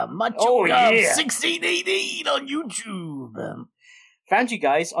 Yeah, Macho Garth 1688 on YouTube. Found you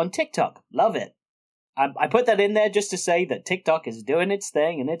guys on TikTok. Love it. I put that in there just to say that TikTok is doing its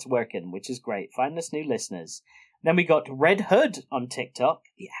thing and it's working, which is great. Find us new listeners. Then we got Red Hood on TikTok,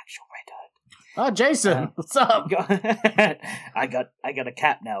 the actual Red Hood. Oh, Jason, what's up? I got a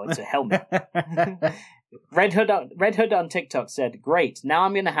cap now. It's a helmet. Red Hood on TikTok said, "Great. Now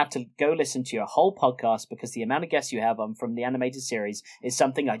I'm going to have to go listen to your whole podcast because the amount of guests you have on from the animated series is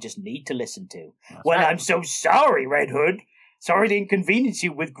something I just need to listen to." I'm so sorry, Red Hood. Sorry to inconvenience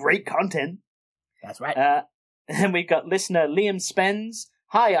you with great content. That's right. And we've got listener Liam Spence.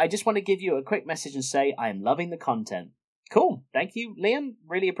 Hi, I just want to give you a quick message and say I am loving the content. Cool. Thank you, Liam.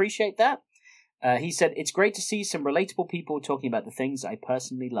 Really appreciate that. He said, it's great to see some relatable people talking about the things I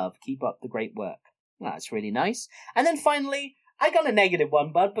personally love. Keep up the great work. Well, that's really nice. And then finally, I got a negative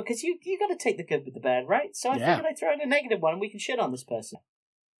one, bud, because you got to take the good with the bad, right? So I figured I'd throw in a negative one and we can shit on this person.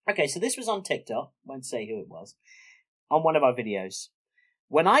 Okay, so this was on TikTok. Won't say who it was. On one of our videos.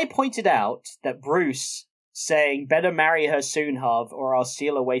 When I pointed out that Bruce saying, better marry her soon, Harv, or I'll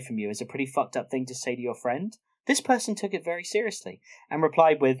steal away from you is a pretty fucked up thing to say to your friend, this person took it very seriously and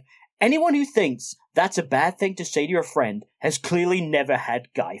replied with, anyone who thinks that's a bad thing to say to your friend has clearly never had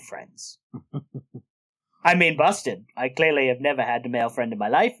guy friends. I mean, busted. I clearly have never had a male friend in my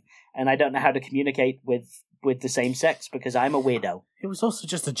life, and I don't know how to communicate with the same sex because I'm a weirdo. It was also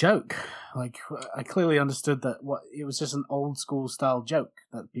just a joke. Like, I clearly understood that it was just an old school style joke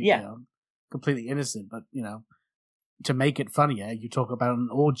that completely innocent, but to make it funnier, you talk about an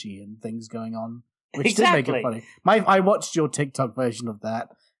orgy and things going on, which did make it funny. I watched your TikTok version of that,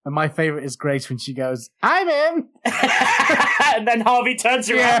 and my favorite is Grace when she goes, "I'm in," and then Harvey turns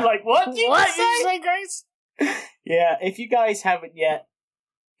around like, "What did you say, Grace?" Yeah, if you guys haven't yet,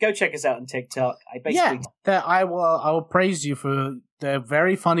 go check us out on TikTok. I will praise you for the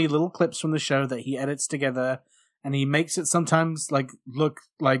very funny little clips from the show that he edits together, and he makes it sometimes look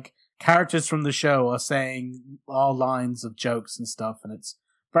like characters from the show are saying all lines of jokes and stuff, and it's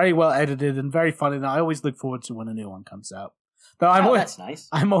very well edited and very funny. And I always look forward to when a new one comes out. Though that's nice.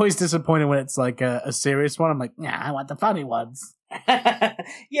 I'm always disappointed when it's like a serious one. I'm like, yeah, I want the funny ones.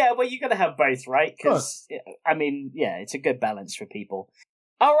 Yeah, well, you got to have both, right? Because I mean, yeah, it's a good balance for people.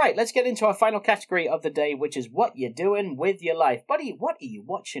 All right, let's get into our final category of the day, which is what you're doing with your life. Buddy, what are you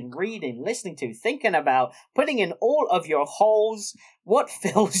watching, reading, listening to, thinking about, putting in all of your holes? What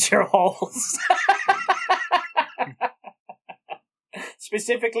fills your holes?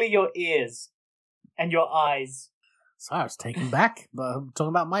 Specifically your ears and your eyes. So I was taken back, but I'm talking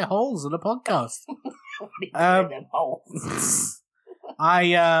about my holes in a podcast. Them holes. What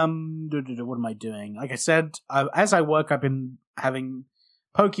am I doing? Like I said, as I work, I've been having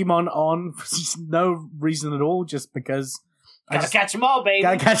Pokemon on for no reason at all, just because Gotta catch them all, baby.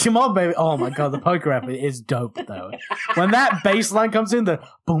 Gotta catch them all, baby. Oh my god, the poker app is dope though. When that bass line comes in, the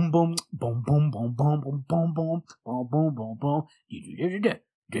boom boom boom boom boom boom boom boom boom boom boom boom boom.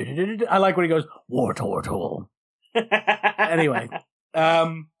 I like when he goes Wartortle. Anyway,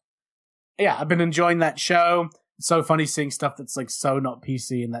 yeah, I've been enjoying that show. It's so funny seeing stuff that's like so not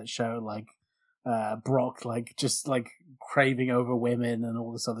PC in that show, like Brock, like just like craving over women and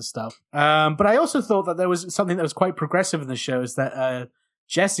all this other stuff. But I also thought that there was something that was quite progressive in the show, is that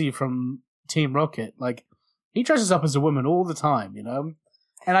Jesse from Team Rocket, like he dresses up as a woman all the time, you know?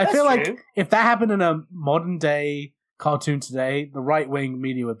 And I feel like if that happened in a modern day cartoon today, the right-wing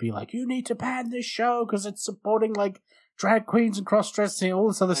media would be like, you need to ban this show because it's supporting like drag queens and cross-dressing, all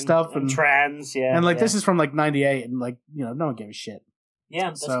this other stuff. And trans, yeah. And like this is from like 98 and like, you know, no one gave a shit. Yeah,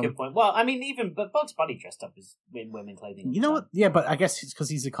 that's a good point. Well, I mean, even Bugs Bunny dressed up as in women clothing. You know what? Yeah, but I guess it's because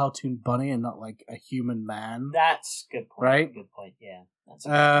he's a cartoon bunny and not like a human man. That's a good point. Right? Good point, yeah. That's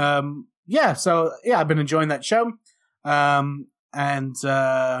yeah, so yeah, I've been enjoying that show. And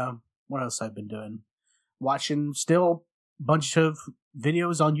what else I've been doing? Watching still a bunch of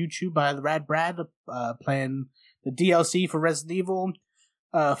videos on YouTube by the Rad Brad, playing the DLC for Resident Evil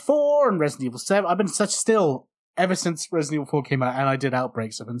 4 and Resident Evil 7. I've been still, ever since Resident Evil 4 came out and I did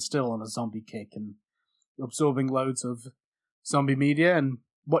Outbreaks, I've been still on a zombie kick and absorbing loads of zombie media and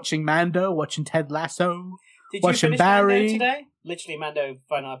watching Mando, watching Ted Lasso, Did watching you finish Barry. Mando today? Literally, Mando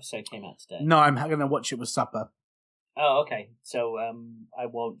final episode came out today. No, I'm going to watch it with supper. Oh, okay. So I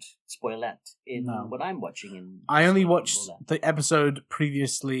won't spoil that in what I'm watching. I only watched the episode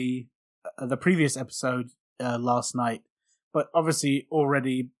previously, the previous episode last night, but obviously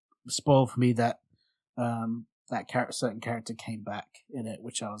already spoiled for me that certain character came back in it,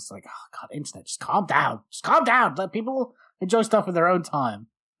 which I was like, oh god, internet, just calm down, let people enjoy stuff in their own time.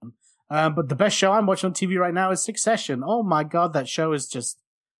 But the best show I'm watching on TV right now is Succession. Oh my god, that show is just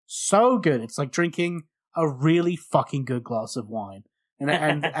so good. It's like drinking a really fucking good glass of wine.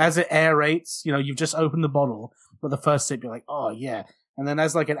 And as it aerates, you know, you've just opened the bottle, but the first sip, you're like, oh yeah. And then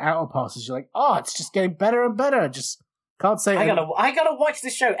as like an hour passes, you're like, oh, it's just getting better and better. Just can't say. I gotta watch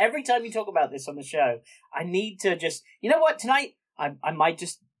this show. Every time you talk about this on the show, I need to just, you know what, tonight, I might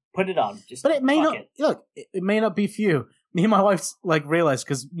just put it on. But it may not, look, it may not be for you. Me and my wife like realized,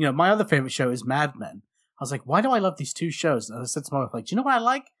 because, you know, my other favorite show is Mad Men. I was like, why do I love these two shows? And I said to my wife, like, do you know what I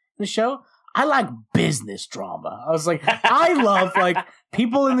like in the show? I like business drama. I was like, I love like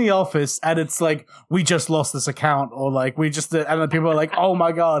people in the office and it's like, we just lost this account, or like we just did, and then people are like, oh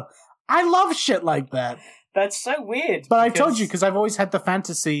my god. I love shit like that. That's so weird. But I told you, because I've always had the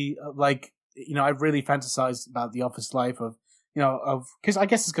fantasy, I really fantasized about the office life because I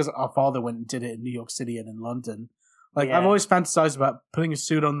guess it's because our father went and did it in New York City and in London. I've always fantasized about putting a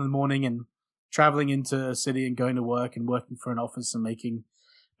suit on in the morning and traveling into a city and going to work and working for an office and making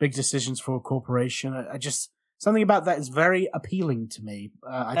big decisions for a corporation. Something about that is very appealing to me.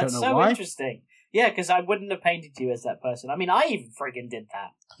 I don't know why. That's so interesting. Yeah, because I wouldn't have painted you as that person. I mean, I even friggin' did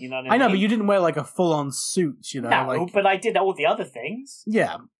that. You know what I mean? I know, but you didn't wear a full-on suit, No, but I did all the other things.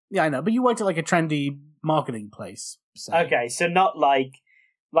 Yeah, I know. But you worked at a trendy marketing place. So. Okay, so not like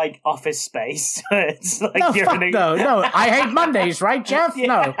Office Space. It's like no. I hate Mondays, right, Jeff? Yeah.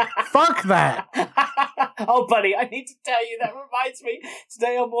 No, fuck that. Oh, buddy, I need to tell you. That reminds me.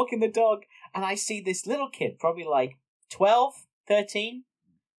 Today I'm walking the dog, and I see this little kid, probably 12, 13,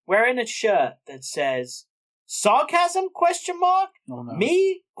 wearing a shirt that says "Sarcasm?" ? Oh, no.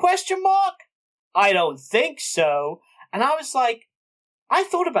 Me ? I don't think so. And I was like, I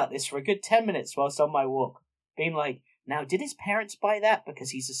thought about this for a good 10 minutes whilst on my walk, being like, now, did his parents buy that because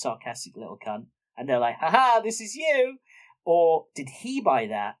he's a sarcastic little cunt? And they're like, haha, this is you. Or did he buy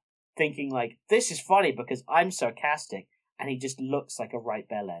that thinking this is funny because I'm sarcastic and he just looks like a right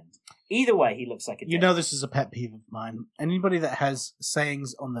bell end? Either way, he looks like a dick. This is a pet peeve of mine. Anybody that has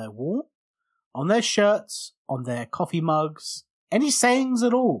sayings on their wall, on their shirts, on their coffee mugs, any sayings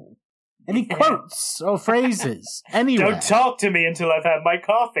at all, any quotes or phrases, anywhere. Don't talk to me until I've had my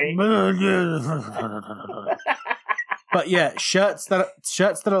coffee. But yeah, shirts that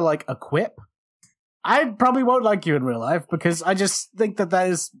are a quip. I probably won't like you in real life because I just think that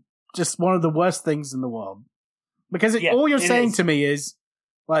is just one of the worst things in the world. Because all you're saying to me is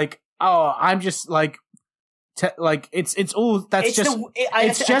I'm just it's all that's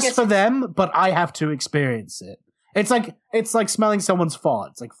it's just for them, but I have to experience it. It's like smelling someone's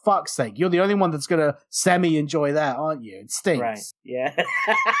fart. It's like, fuck's sake, you're the only one that's gonna semi enjoy that, aren't you? It stinks. Right. Yeah.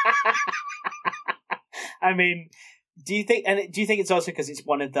 I mean, do you think it's also because it's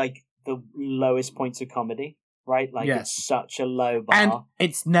one of the lowest points of comedy, right? Yes. It's such a low bar, and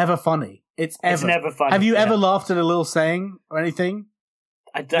it's never funny. It's never funny. Have you ever laughed at a little saying or anything?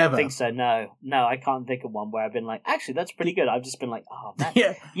 I don't think so. No, I can't think of one where I've been like, actually, that's pretty good. I've just been like, oh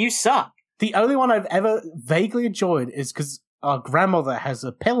man, you suck. The only one I've ever vaguely enjoyed is because our grandmother has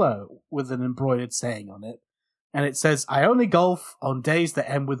a pillow with an embroidered saying on it, and it says, "I only golf on days that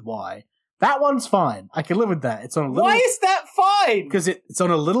end with Y." That one's fine. I can live with that. It's on a little. Why is that fine? Because it's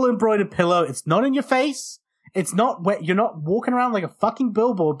on a little embroidered pillow. It's not in your face. It's not wet. You're not walking around like a fucking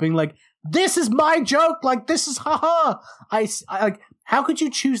billboard being like, "This is my joke." This is haha. I how could you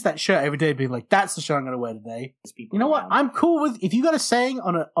choose that shirt every day being like, "That's the shirt I'm going to wear today." You know what? I'm cool with if you got a saying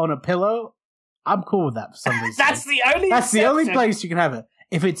on a pillow. I'm cool with that for some reason. That's the only place you can have it.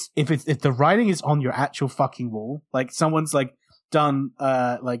 If the writing is on your actual fucking wall, someone's done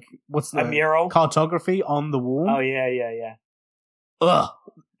what's the a mural cartography on the wall. Oh yeah. Ugh.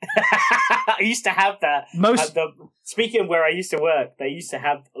 I used to have that. Speaking of where I used to work, they used to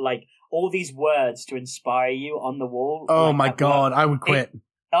have all these words to inspire you on the wall. Oh my god, I would quit.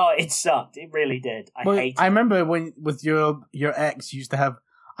 It sucked. It really did. I hated it. I remember when with your ex, you used to have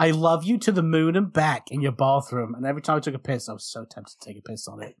 "I love you to the moon and back" in your bathroom, and every time I took a piss, I was so tempted to take a piss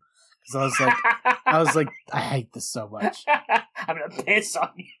on it. Because I was like, I hate this so much. I'm gonna piss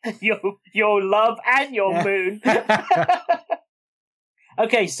on your love and your moon.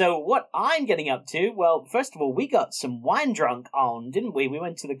 Okay, so what I'm getting up to, well, first of all, we got some wine drunk on, didn't we? We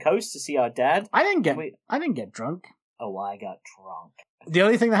went to the coast to see our dad. I didn't get drunk. Oh, I got drunk. The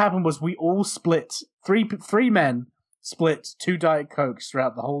only thing that happened was we all split, three men split 2 Diet Cokes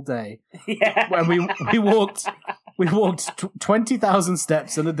throughout the whole day. Yeah. When we walked 20,000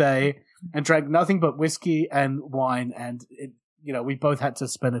 steps in a day and drank nothing but whiskey and wine, and we both had to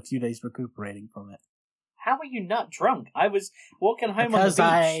spend a few days recuperating from it. How are you not drunk? I was walking home because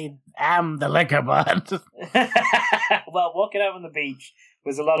on the beach. I am the liquor bud. Well, walking home on the beach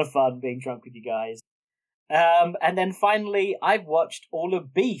was a lot of fun being drunk with you guys. And then finally, I've watched all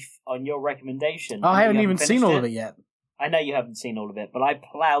of Beef on your recommendation. Oh, I haven't even seen all of it yet. I know you haven't seen all of it, but I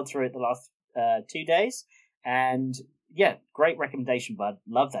plowed through it the last 2 days. And yeah, great recommendation, bud.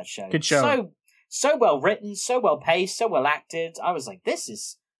 Love that show. Good show. So well written, so well paced, so well acted. I was like, this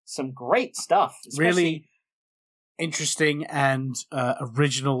is some great stuff. Really interesting and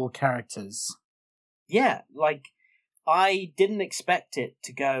original characters. Yeah, I didn't expect it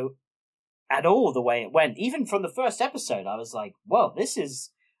to go at all the way it went. Even from the first episode, I was like, whoa, this is...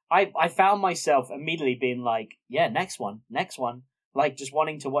 I found myself immediately being like, yeah, next one. Just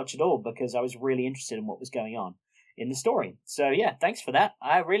wanting to watch it all because I was really interested in what was going on in the story. So yeah, thanks for that.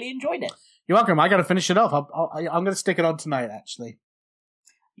 I really enjoyed it. You're welcome. I got to finish it off. I'm going to stick it on tonight, actually.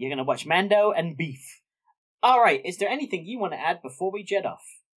 You're going to watch Mando and Beef. All right. Is there anything you want to add before we jet off?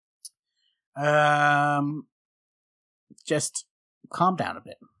 Just calm down a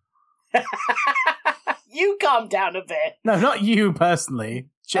bit. You calm down a bit. No, not you personally.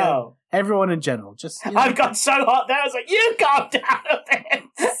 Everyone in general. Just I've got so hot there. I was like, you calm down a bit.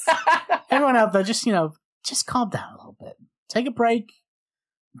 Everyone out there, just calm down a little bit. Take a break.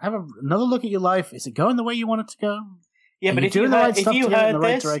 Have another look at your life. Is it going the way you want it to go? Yeah, but if you heard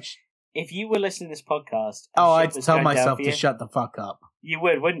this, if you were listening to this podcast, I'd tell myself to shut the fuck up. You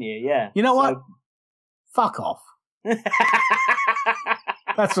would, wouldn't you? Yeah. You know what? Fuck off.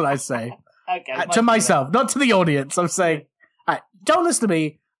 That's what I say. Okay. To myself, not to the audience. I'm saying, don't listen to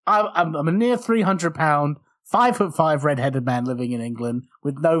me. I'm a near 300-pound, 5'5" red-headed man living in England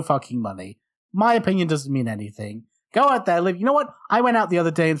with no fucking money. My opinion doesn't mean anything. Go out there, live. You know what? I went out the other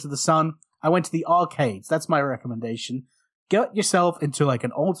day into the sun. I went to the arcades. That's my recommendation. Get yourself into like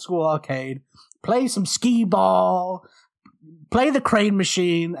an old school arcade, play some skee ball, play the crane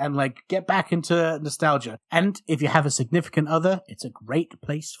machine, and like get back into nostalgia. And if you have a significant other, it's a great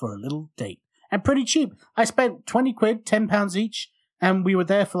place for a little date. And pretty cheap. I spent 20 quid, £10 each, and we were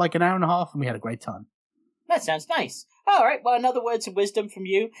there for like an hour and a half, and we had a great time. That sounds nice. All right, well, another words of wisdom from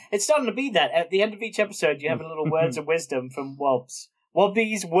you. It's starting to be that. At the end of each episode, you have a little words of wisdom from Wobbs.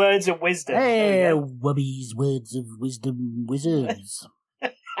 Wobby's words of wisdom. Hey, Wobby's words of wisdom wizards.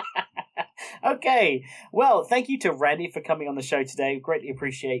 Okay, well, thank you to Randy for coming on the show today. Greatly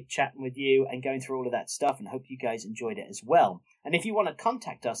appreciate chatting with you and going through all of that stuff, and hope you guys enjoyed it as well. And if you want to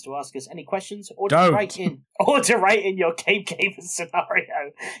contact us to ask us any questions or to write in your Cape Caper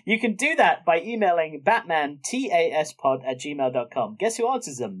scenario, you can do that by emailing batmantaspod@gmail.com. Guess who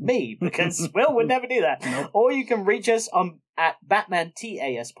answers them? Me, because Will would never do that. Nope. Or you can reach us at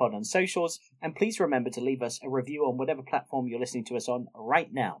batmantaspod on socials, and please remember to leave us a review on whatever platform you're listening to us on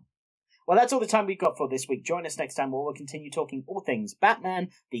right now. Well, that's all the time we've got for this week. Join us next time where we'll continue talking all things Batman,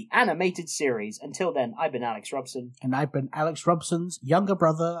 the animated series. Until then, I've been Alex Robson. And I've been Alex Robson's younger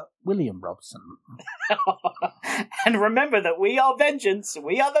brother, William Robson. And remember that we are vengeance,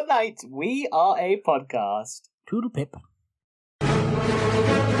 we are the night, we are a podcast. Toodle pip.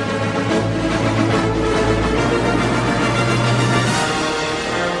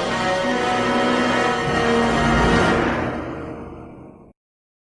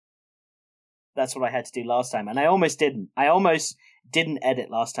 That's what I had to do last time, and I almost didn't. I almost didn't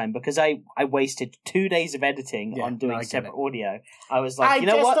edit last time because I wasted 2 days of editing on doing separate audio. I was like, you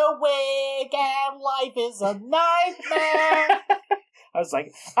know what? I'm just a wig and life is a nightmare. I was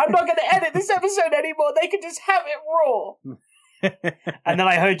like, I'm not going to edit this episode anymore. They can just have it raw. And then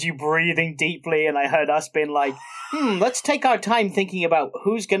I heard you breathing deeply, and I heard us being like, let's take our time thinking about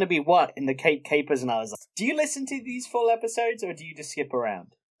who's going to be what in the Cape Capers. And I was like, do you listen to these full episodes, or do you just skip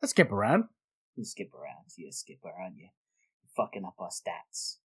around? I skip around. You skip around. You skip around. You're fucking up our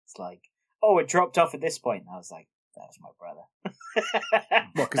stats. It's like, oh, it dropped off at this point. And I was like, that was my brother.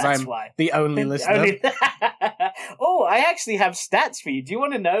 What, because I'm the only listener? Oh, I actually have stats for you. Do you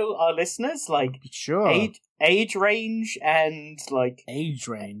want to know our listeners? Like, sure. Age range and like... Age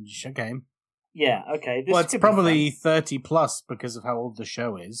range, okay. Yeah, okay. Well, it's probably 30 plus because of how old the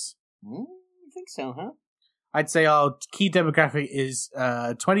show is. I think so, huh? I'd say our key demographic is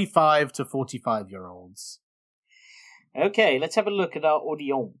 25 to 45-year-olds. Okay, let's have a look at our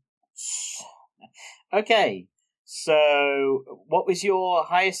audience. Okay, so what was your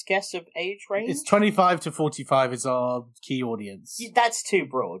highest guess of age range? It's 25 to 45 is our key audience. That's too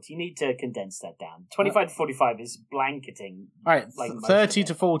broad. You need to condense that down. 25 to 45 is blanketing. All right, 30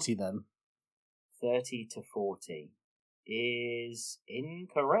 to 40 then. 30 to 40 is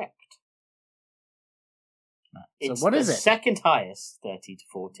incorrect. So what is it? Second highest, 30 to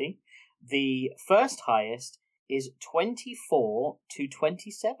 40. The first highest is 24 to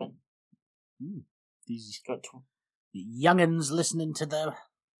 27. These young'uns listening to the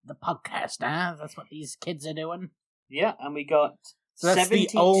podcast, huh? That's what these kids are doing. Yeah, and we got... So that's the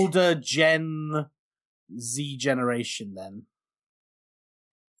older Gen Z generation, then.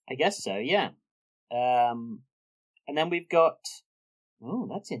 I guess so, yeah. And then we've got... Oh,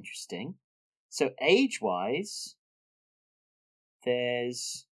 that's interesting. So age-wise,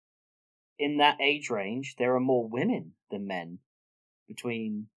 there's... In that age range, there are more women than men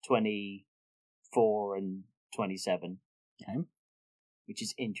between 24 and 27. Okay. Which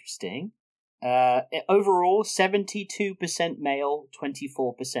is interesting. Overall, 72% male,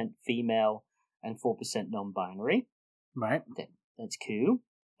 24% female, and 4% non-binary. Right. That's cool.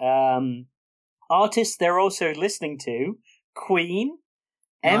 Artists they're also listening to: Queen,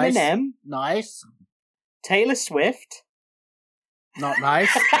 Nice. Eminem, Nice. Taylor Swift, Not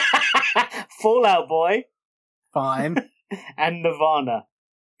nice. Fall Out Boy, Fine. and Nirvana.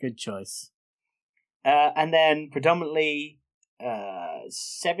 Good choice. And then predominantly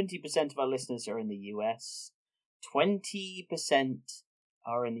 70% of our listeners are in the US, 20%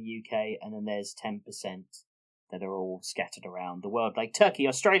 are in the UK, and then there's 10% that are all scattered around the world, like Turkey,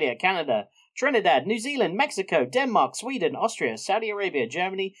 Australia, Canada, Trinidad, New Zealand, Mexico, Denmark, Sweden, Austria, Saudi Arabia,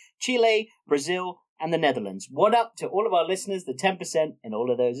 Germany, Chile, Brazil, and the Netherlands. What up to all of our listeners, the 10% in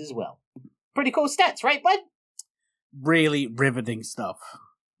all of those as well. Pretty cool stats, right, bud? Really riveting stuff.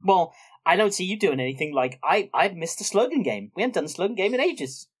 Well, I don't see you doing anything like I've missed the slogan game. We haven't done the slogan game in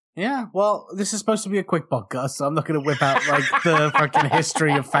ages. Yeah, well, this is supposed to be a quick podcast, so I'm not going to whip out, like, the fucking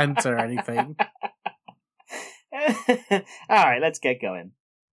history of Fanta or anything. All right, let's get going.